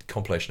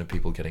compilation of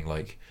people getting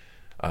like,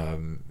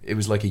 it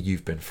was like a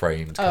 "You've Been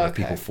Framed" kind of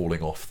people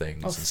falling off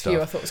things and stuff.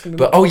 I thought it was going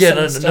to be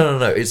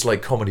no, it's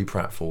like comedy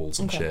pratfalls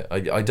and shit. I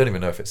don't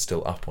even know if it's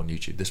still up on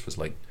YouTube. This would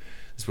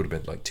have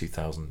been like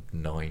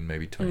 2009,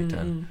 maybe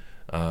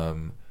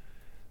 2010.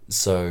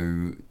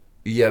 So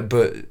yeah,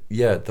 but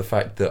yeah, the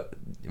fact that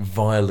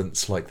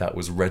violence like that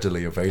was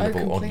readily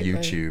available on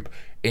YouTube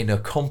in a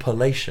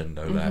compilation,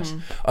 no less.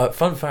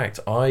 Fun fact,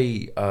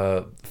 I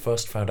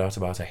first found out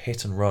about a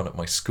hit and run at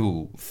my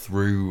school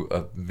through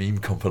a meme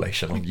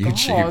compilation on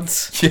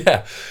YouTube.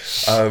 Yeah.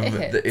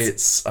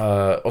 It's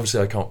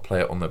obviously I can't play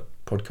it on the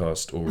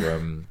podcast or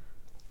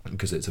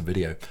because it's a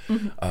video.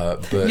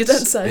 But you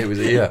don't say. It was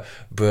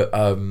but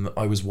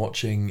I was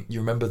watching, you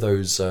remember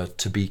those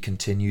 "To Be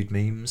Continued"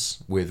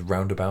 memes with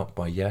 "Roundabout"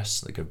 by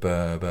Yes? They go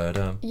ba ba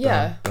da.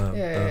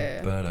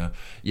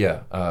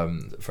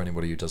 For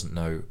anybody who doesn't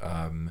know,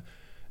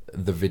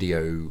 the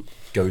video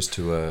goes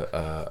to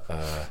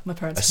a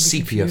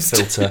sepia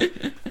filter,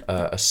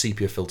 a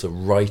sepia filter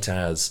right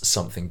as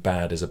something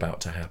bad is about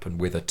to happen,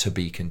 with a "To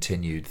Be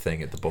Continued"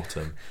 thing at the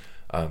bottom.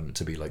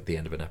 To be like the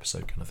end of an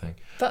episode kind of thing.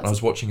 I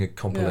was watching a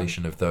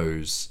compilation of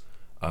those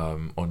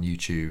on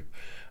YouTube,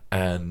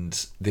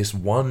 and this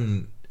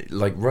one,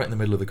 like right in the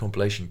middle of the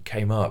compilation,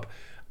 came up,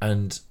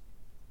 and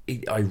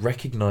I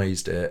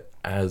recognised it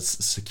as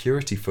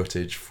security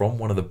footage from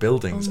one of the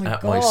buildings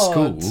at my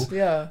school.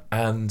 Yeah.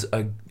 And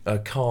a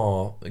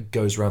car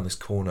goes around this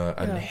corner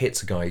and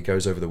hits a guy. He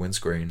goes over the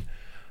windscreen.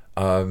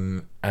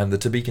 And the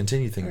 "To Be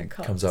Continued" thing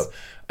comes up.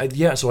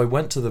 So I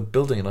went to the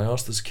building and I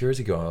asked the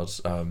security guard.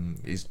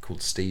 He's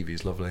called Steve.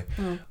 He's lovely.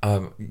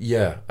 I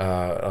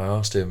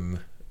asked him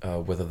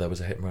whether there was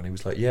a hit and run. He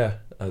was like,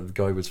 the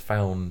guy was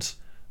found.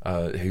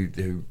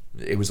 Who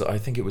it was? I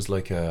think it was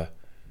like a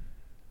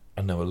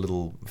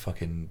little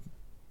fucking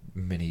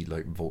mini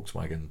like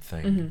Volkswagen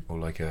thing, or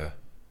like a.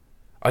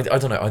 I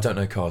don't know. I don't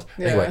know cars.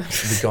 Anyway,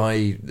 the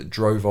guy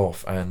drove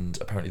off, and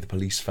apparently the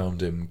police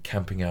found him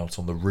camping out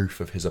on the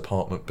roof of his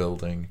apartment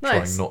building,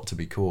 trying not to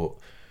be caught.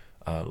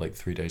 Like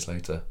 3 days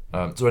later.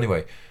 So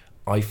anyway,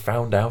 I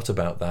found out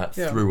about that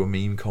through a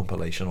meme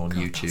compilation on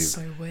YouTube. That's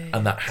so weird.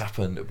 And that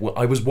happened. Well,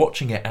 I was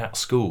watching it at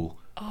school.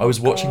 I was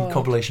watching the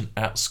compilation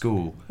at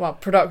school. Wow,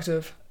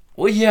 productive.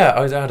 Well, yeah,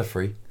 I had a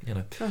free, you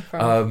know.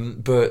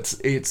 But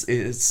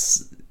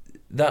it's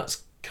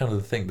that's kind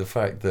of the thing. The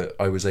fact that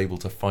I was able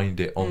to find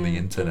it on the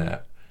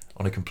internet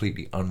on a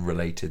completely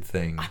unrelated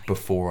thing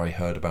before I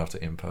heard about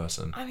it in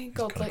person. I mean,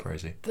 God, like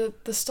crazy.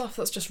 The stuff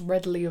that's just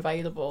readily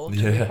available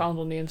to be found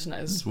on the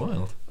internet is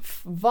wild,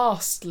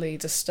 vastly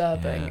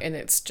disturbing in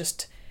its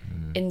just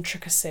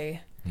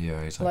intricacy.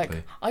 Yeah, exactly.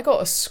 Like, I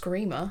got a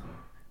screamer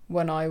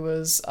when I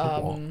was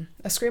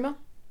a screamer.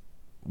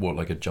 What,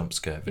 like a jump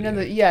scare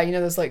video? You know,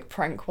 there's like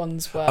prank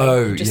ones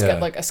where you just get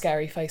like a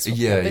scary face.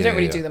 They don't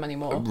really do them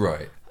anymore.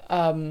 Right.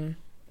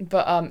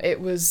 But it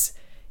was.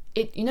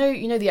 You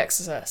know The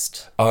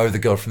Exorcist? Oh, the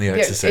girl from The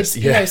Exorcist.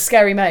 You know,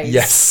 Scary Maze.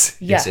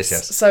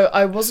 Yes. So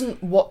I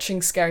wasn't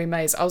watching Scary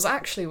Maze. I was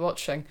actually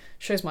watching,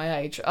 shows my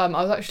age, I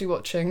was actually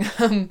watching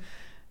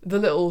the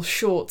little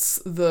shorts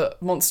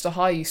that Monster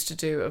High used to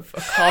do of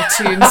a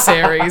cartoon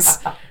series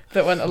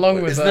that went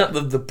along with Isn't it.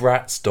 that the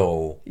Bratz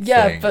doll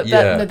Yeah, thing? but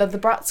they're the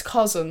Bratz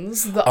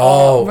cousins that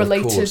Oh, are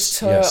related of course.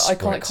 to Yes,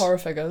 iconic right. horror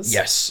figures.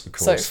 Yes, of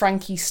So course.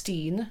 Frankie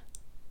Steen,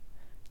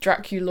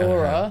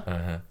 Draculaura,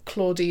 Uh-huh.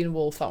 Claudine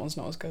Wolfe. That one's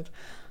not as good.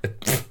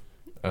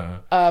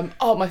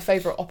 Uh-huh. My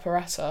favourite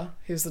operetta,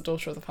 who's the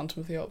daughter of the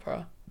Phantom of the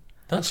Opera.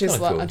 That's She's kind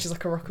of like, cool. and she's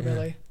like a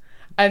rockabilly.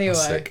 That's Anyway,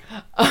 sick.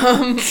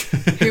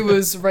 who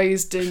was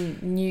raised in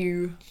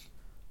New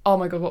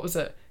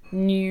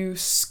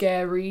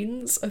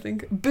Scareens, I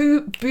think.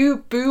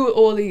 Boo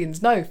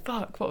Orleans. No,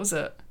 fuck, what was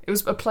it? It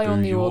was a play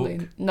on New York?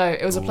 Orleans. No,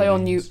 it was a play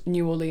on Orleans.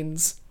 New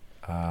Orleans.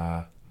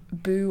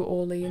 Boo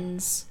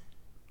Orleans.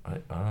 I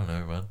don't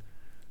know, man.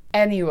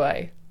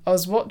 Anyway, I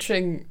was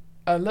watching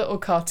a little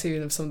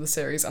cartoon of some of the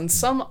series, and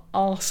some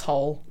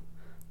arsehole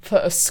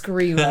put a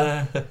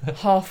screamer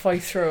halfway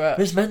through it.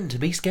 It's meant to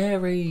be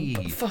scary.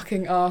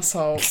 Fucking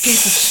arsehole.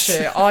 Piece of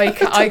shit.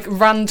 I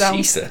ran down.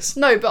 Jesus.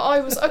 No, but I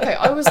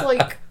was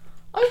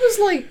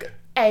like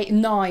 8,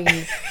 9,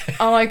 and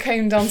I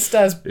came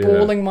downstairs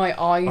bawling my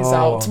eyes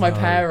out to my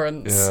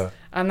parents. Yeah.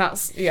 And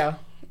that's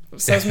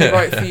serves me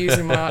right for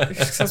using my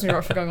serves me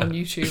right for going on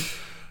YouTube.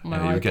 On my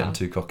You're iPad. getting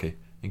too cocky.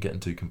 You're getting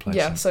too complacent.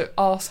 Yeah, so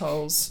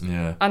arseholes.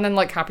 Yeah. And then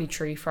like Happy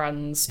Tree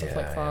Friends, stuff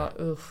like that.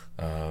 Ugh.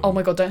 Um, Oh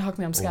my god, Don't Hug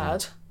Me, I'm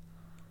Scared.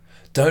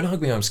 Don't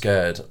Hug Me, I'm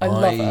Scared. I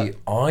love it.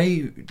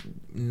 I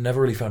never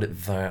really found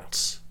it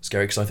that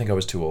scary because I think I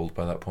was too old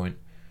by that point.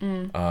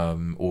 I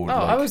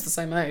was the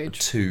same age.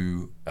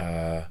 Too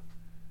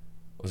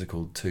what's it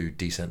called? Too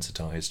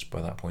desensitized by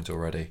that point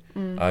already.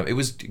 It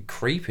was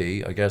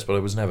creepy, I guess, but I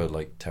was never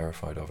like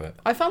terrified of it.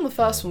 I found the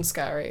first one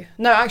scary.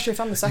 No, actually I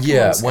found the second one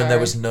Yeah, scary. when there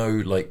was no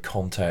like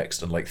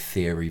context and like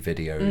theory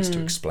videos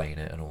to explain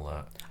it and all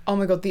that. Oh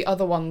my god, the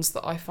other ones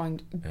that I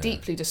find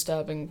deeply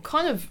disturbing,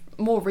 kind of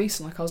more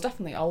recent, like I was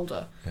definitely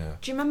older. Yeah.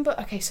 Do you remember,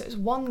 okay, so it was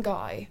one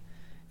guy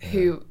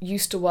who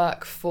used to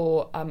work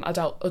for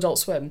Adult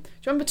Swim. Do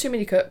you remember Too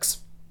Many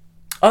Cooks?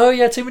 Oh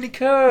yeah, Too Many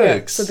Cooks.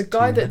 Yeah, so the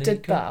guy Too that many did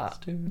cooks,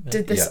 that too many-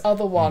 did this Yeah.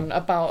 other one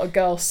about a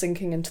girl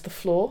sinking into the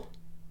floor.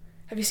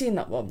 Have you seen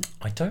that one?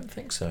 I don't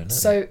think so, no.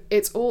 So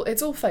it's all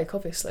fake,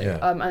 obviously, Yeah.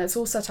 and it's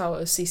all set out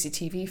as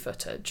CCTV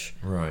footage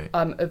Right.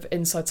 of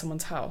inside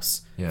someone's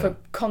house. Yeah.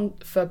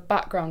 For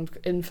background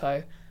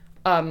info,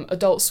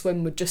 Adult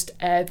Swim would just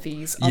air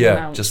these Yeah,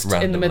 unannounced just in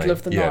the middle randomly.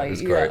 of the Yeah, night. it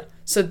was great.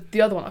 So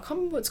the other one, I can't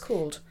remember what it's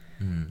called,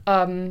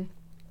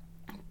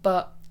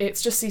 but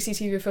it's just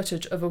CCTV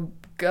footage of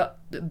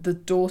the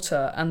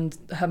daughter, and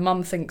her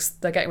mum thinks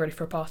they're getting ready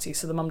for a party,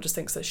 so the mum just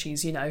thinks that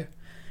she's,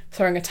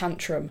 throwing a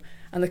tantrum,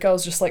 and the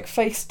girl's just like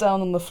face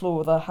down on the floor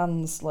with her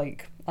hands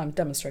like, I'm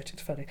demonstrating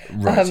to Ferdy,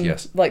 Right,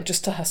 yes. like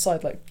just to her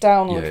side, like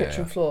down on the Yeah,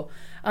 kitchen yeah. floor,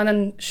 and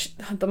then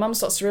the mum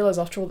starts to realise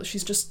after all that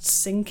she's just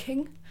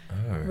sinking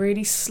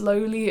really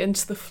slowly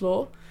into the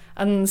floor,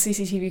 and then the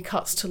CCTV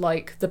cuts to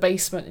like the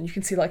basement, and you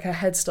can see like her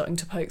head starting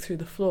to poke through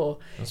the floor.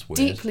 That's weird.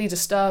 Deeply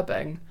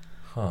disturbing.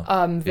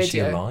 Is she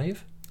Video.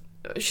 alive?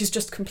 She's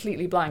just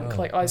completely blank,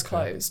 like eyes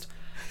closed.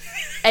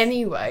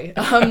 Anyway,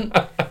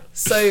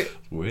 so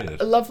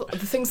Weird. I love the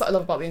things that I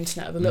love about the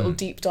internet are the little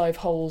deep dive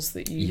holes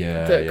that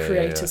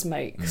creators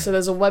make. So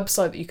there's a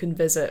website that you can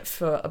visit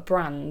for a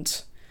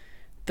brand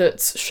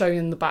that's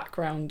showing the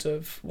background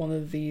of one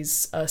of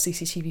these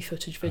CCTV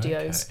footage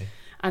videos, Okay.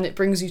 and it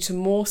brings you to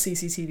more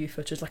CCTV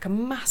footage, like a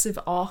massive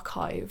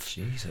archive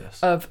Jesus.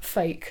 of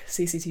fake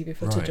CCTV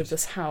footage Right. of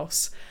this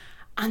house.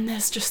 And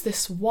there's just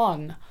this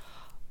one.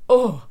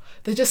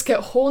 They just get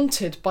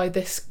haunted by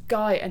this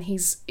guy, and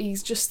he's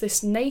just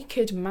this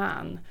naked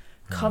man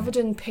covered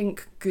in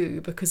pink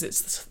goo because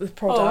it's the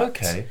product.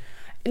 Oh, okay.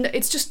 And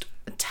it's just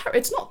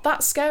it's not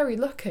that scary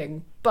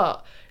looking,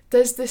 but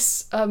there's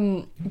this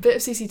bit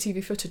of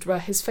CCTV footage where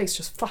his face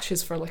just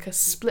flashes for like a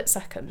split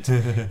second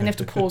and you have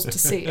to pause to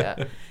see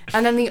it.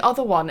 And then the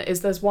other one is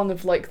there's one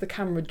of like the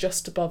camera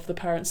just above the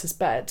parents'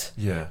 bed.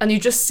 Yeah. And you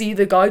just see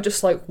the guy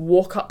just like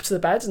walk up to the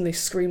bed, and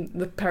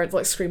the parents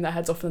like scream their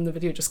heads off, and then the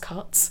video just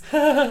cuts.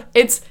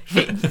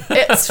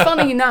 It's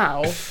funny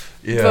now,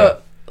 Yeah.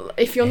 but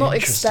if you're not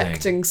Interesting.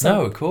 expecting some,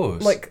 No, of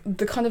course. like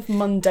the kind of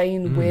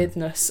mundane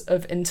weirdness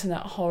of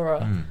internet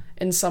horror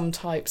in some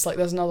types, like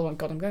there's another one,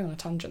 God, I'm going on a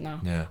tangent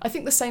now. Yeah. I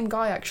think the same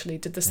guy actually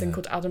did this thing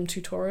called Adam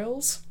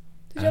Tutorials.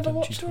 Did you ever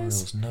watch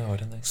those? No, I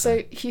don't think so.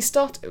 So he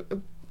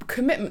started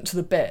commitment to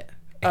the bit.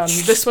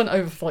 This went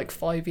over for like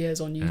 5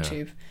 years on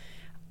YouTube.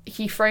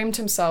 He framed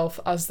himself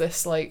as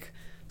this like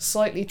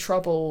slightly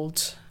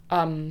troubled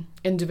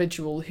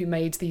individual who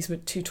made these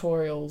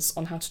tutorials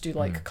on how to do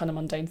like kind of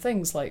mundane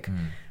things, like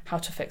how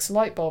to fix a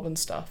light bulb and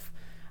stuff.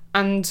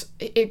 And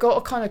it got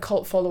a kind of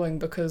cult following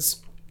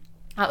because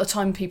at the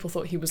time people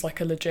thought he was like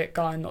a legit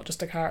guy and not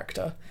just a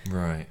character.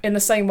 Right. In the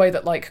same way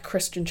that like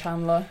Christian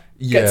Chandler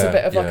gets a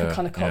bit of like a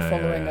kind of cult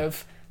following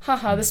of,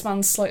 haha, this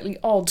man's slightly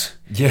odd.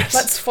 Yes.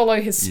 Let's follow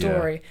his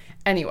story.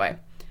 Anyway,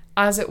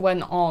 as it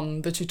went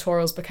on, the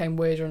tutorials became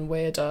weirder and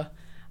weirder.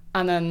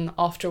 And then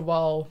after a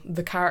while,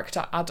 the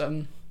character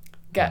Adam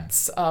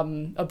gets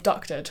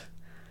abducted.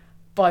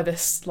 by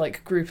this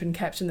like group and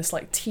kept in this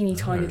like teeny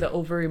tiny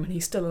little room, and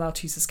he's still allowed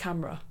to use his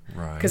camera.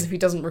 Right. Because if he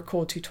doesn't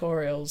record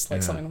tutorials,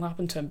 like something will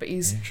happen to him. But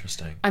he's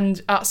interesting.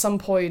 And at some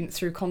point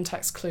through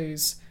context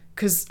clues,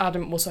 because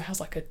Adam also has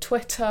like a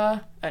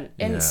Twitter, an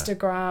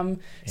Instagram,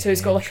 so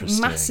he's got like a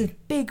massive,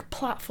 big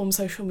platform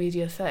social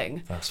media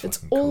thing. It's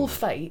all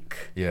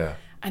fake. Yeah.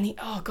 And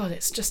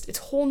it's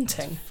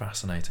haunting. It's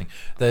fascinating.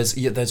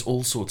 There's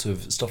all sorts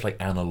of stuff like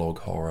analog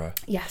horror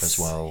as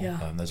well.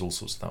 Yeah. There's all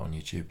sorts of that on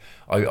YouTube.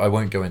 I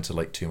won't go into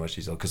like too much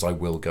detail because I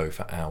will go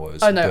for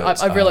hours. I know.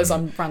 I realise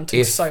I'm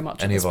ranting so much.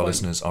 If any of our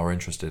listeners are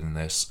interested in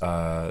this,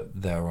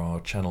 there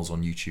are channels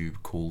on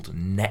YouTube called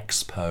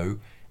Nexpo,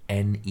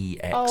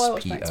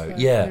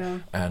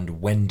 Nexpo, and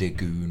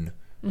Wendigoon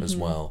as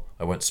well.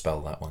 I won't spell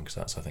that one because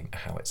that's, I think,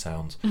 how it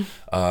sounds.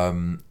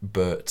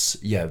 But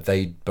yeah,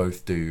 they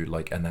both do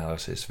like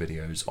analysis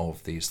videos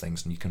of these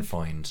things, and you can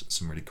find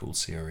some really cool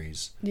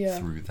series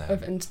through them.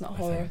 Of internet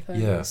horror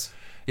things.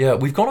 Yeah,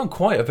 we've gone on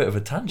quite a bit of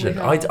a tangent.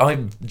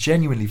 I'm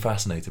genuinely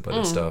fascinated by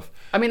this stuff.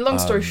 I mean, long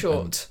story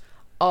short,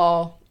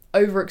 our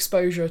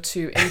overexposure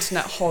to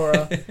internet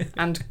horror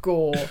and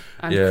gore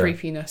and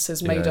creepiness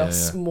has made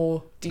us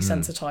more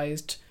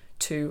desensitized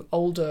to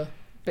older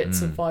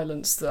bits of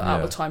violence that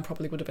at the time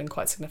probably would have been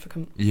quite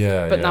significant.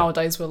 But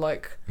nowadays we're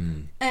like,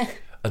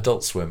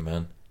 Adult Swim,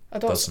 man.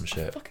 Does some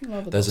shit. I fucking love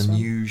Adult There's a Swim.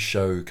 new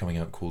show coming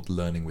out called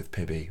Learning with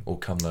Pibby, or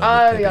Come Learn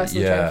with Pibby. I saw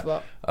the trailer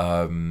for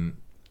that.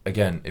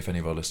 Again, if any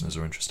of our listeners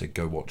are interested,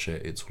 go watch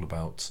it. It's all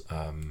about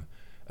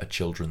a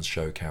children's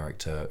show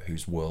character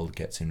whose world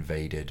gets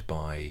invaded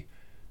by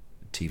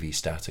TV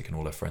static and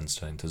all her friends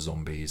turn into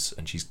zombies,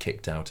 and she's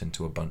kicked out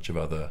into a bunch of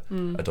other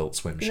Adult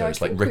Swim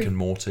shows like Rick and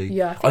Morty.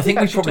 Yeah, I think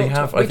we probably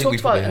have. We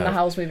talked about it in the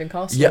Howl's Moving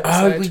Castle. Yeah,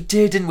 episode. we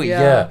did, didn't we?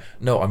 Yeah.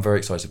 No, I'm very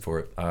excited for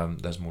it.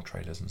 There's more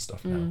trailers and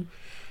stuff now.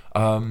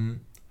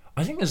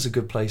 I think this is a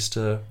good place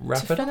to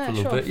wrap it up a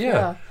little bit.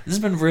 Yeah, this has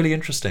been really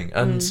interesting,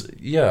 and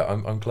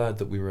I'm glad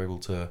that we were able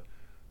to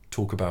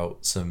talk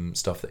about some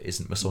stuff that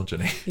isn't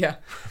misogyny. Yeah.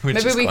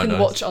 Maybe we can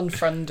watch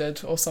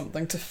Unfriended or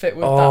something to fit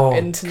with that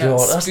internet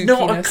spookiness. That's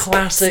not a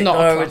classic.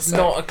 It's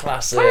not a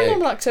classic.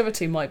 Paranormal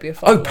Activity might be a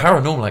fun one.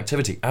 Paranormal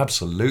Activity,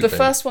 absolutely. The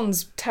first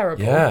one's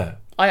terrible. Yeah.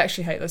 I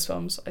actually hate those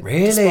films. I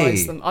really?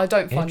 despise them. I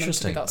don't find them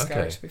to be that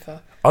scary, to be fair.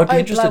 I'd be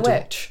interested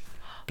Blair Witch.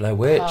 Blair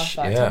Witch. Perfect.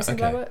 Yeah, Have you seen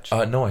Blair Witch?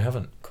 No, I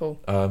haven't. Cool.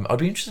 I'd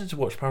be interested to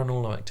watch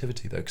Paranormal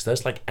Activity though, because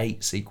there's like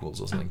 8 sequels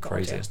or something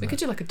crazy. Yeah. We could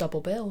do like a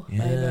double bill. Yeah,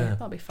 maybe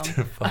that'd be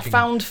fun. A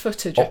found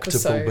footage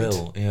episode.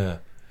 Bill. Yeah.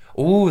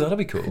 Oh, that'd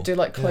be cool. Could do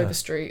like Clover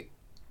Street.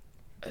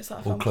 Is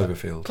that a or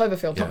Cloverfield?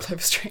 Cloverfield, not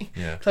Clover Street.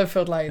 Yeah.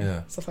 Cloverfield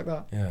Lane. Stuff like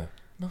that. Yeah.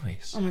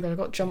 Nice. Oh my god, I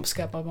got jump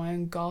scared by my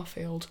own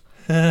Garfield.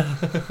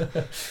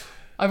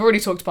 I've already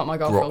talked about my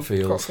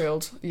Garfield.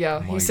 Grotfield.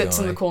 Yeah, he sits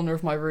in the corner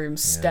of my room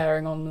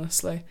staring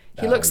ominously.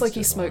 He looks like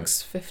he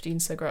smokes 15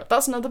 cigarettes.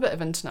 That's another bit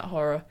of internet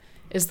horror,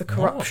 is the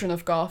corruption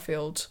of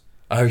Garfield.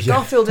 Oh, yeah.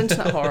 Garfield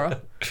internet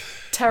horror.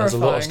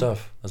 Terrifying.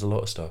 There's a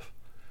lot of stuff.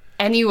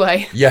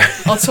 Anyway,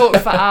 I'll talk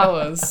for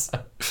hours.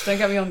 Don't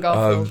get me on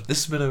Garfield.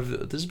 This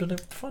has been a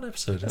fun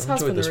episode. This I've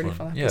has enjoyed been a this really one.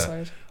 fun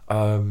episode.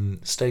 Yeah.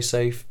 Stay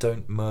safe.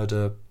 Don't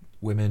murder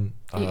women.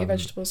 Eat your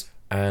vegetables.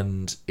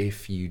 And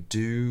if you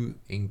do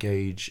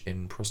engage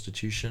in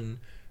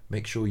prostitution,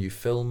 make sure you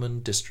film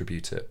and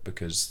distribute it,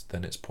 because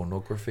then it's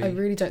pornography. I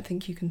really don't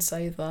think you can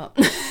say that.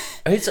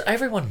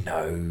 Everyone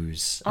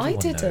knows. I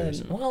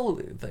didn't. Well,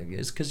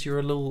 it's because you're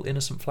a little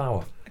innocent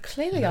flower.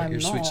 Clearly, I'm not. You're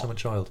a sweet summer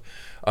child.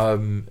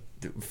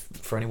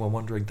 For anyone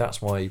wondering, that's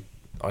why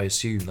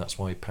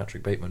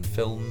Patrick Bateman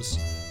films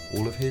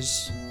all of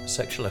his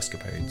sexual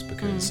escapades,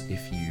 because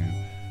if you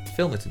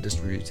film it and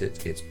distribute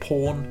it, it's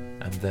porn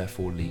and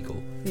therefore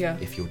legal. Yeah.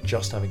 If you're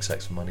just having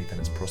sex for money, then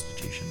it's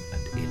prostitution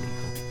and illegal.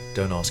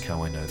 Don't ask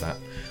how I know that.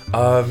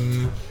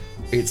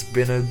 It's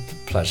been a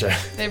pleasure.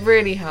 It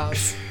really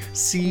has.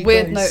 See you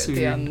weird guys note soon. at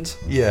the end.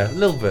 Yeah, a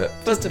little bit.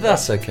 But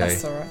that's okay.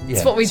 That's alright. Yeah,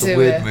 it's what we do. It's a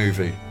weird here.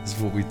 movie. It's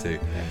what we do.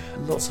 Yeah.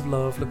 Lots of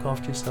love. Look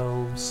after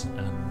yourselves,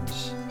 and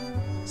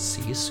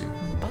see you soon.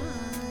 Bye.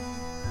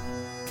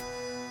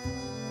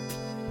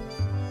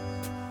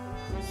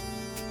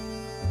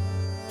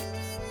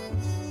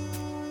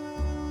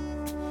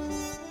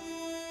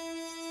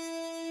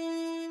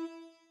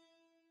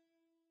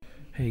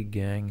 Hey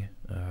gang,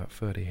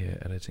 Ferdy here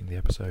editing the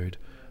episode.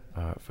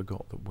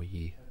 Forgot that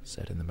we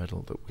said in the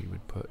middle that we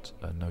would put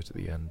a note at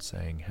the end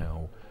saying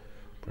how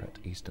Bret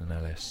Eason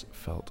Ellis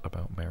felt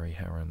about Mary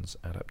Harron's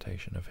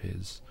adaptation of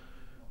his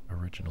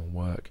original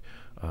work.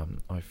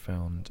 I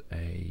found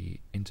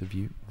a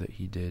interview that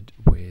he did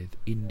with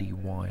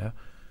IndieWire,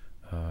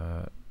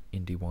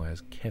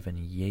 IndieWire's Kevin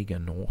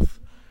Yeagernorth,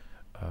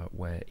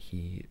 where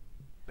he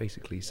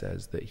basically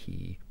says that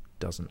he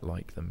doesn't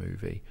like the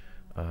movie.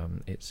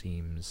 It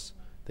seems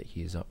that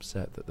he is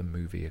upset that the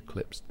movie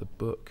eclipsed the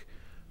book.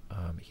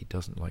 He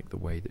doesn't like the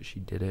way that she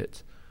did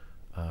it.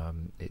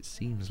 It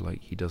seems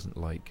like he doesn't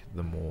like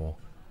the more,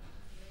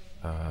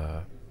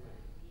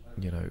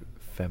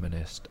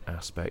 feminist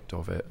aspect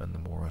of it and the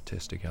more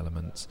artistic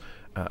elements.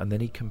 And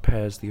then he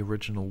compares the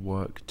original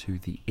work to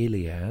the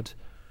Iliad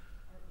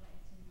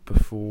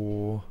before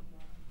before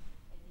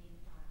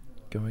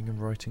going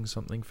and writing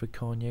something for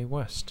Kanye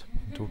West,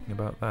 talking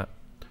about that.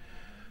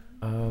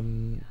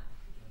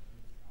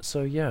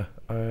 So yeah,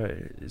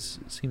 it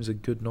seems a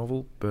good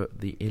novel,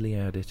 but the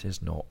Iliad it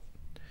is not.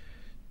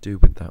 Do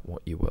with that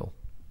what you will.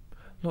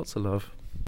 Lots of love.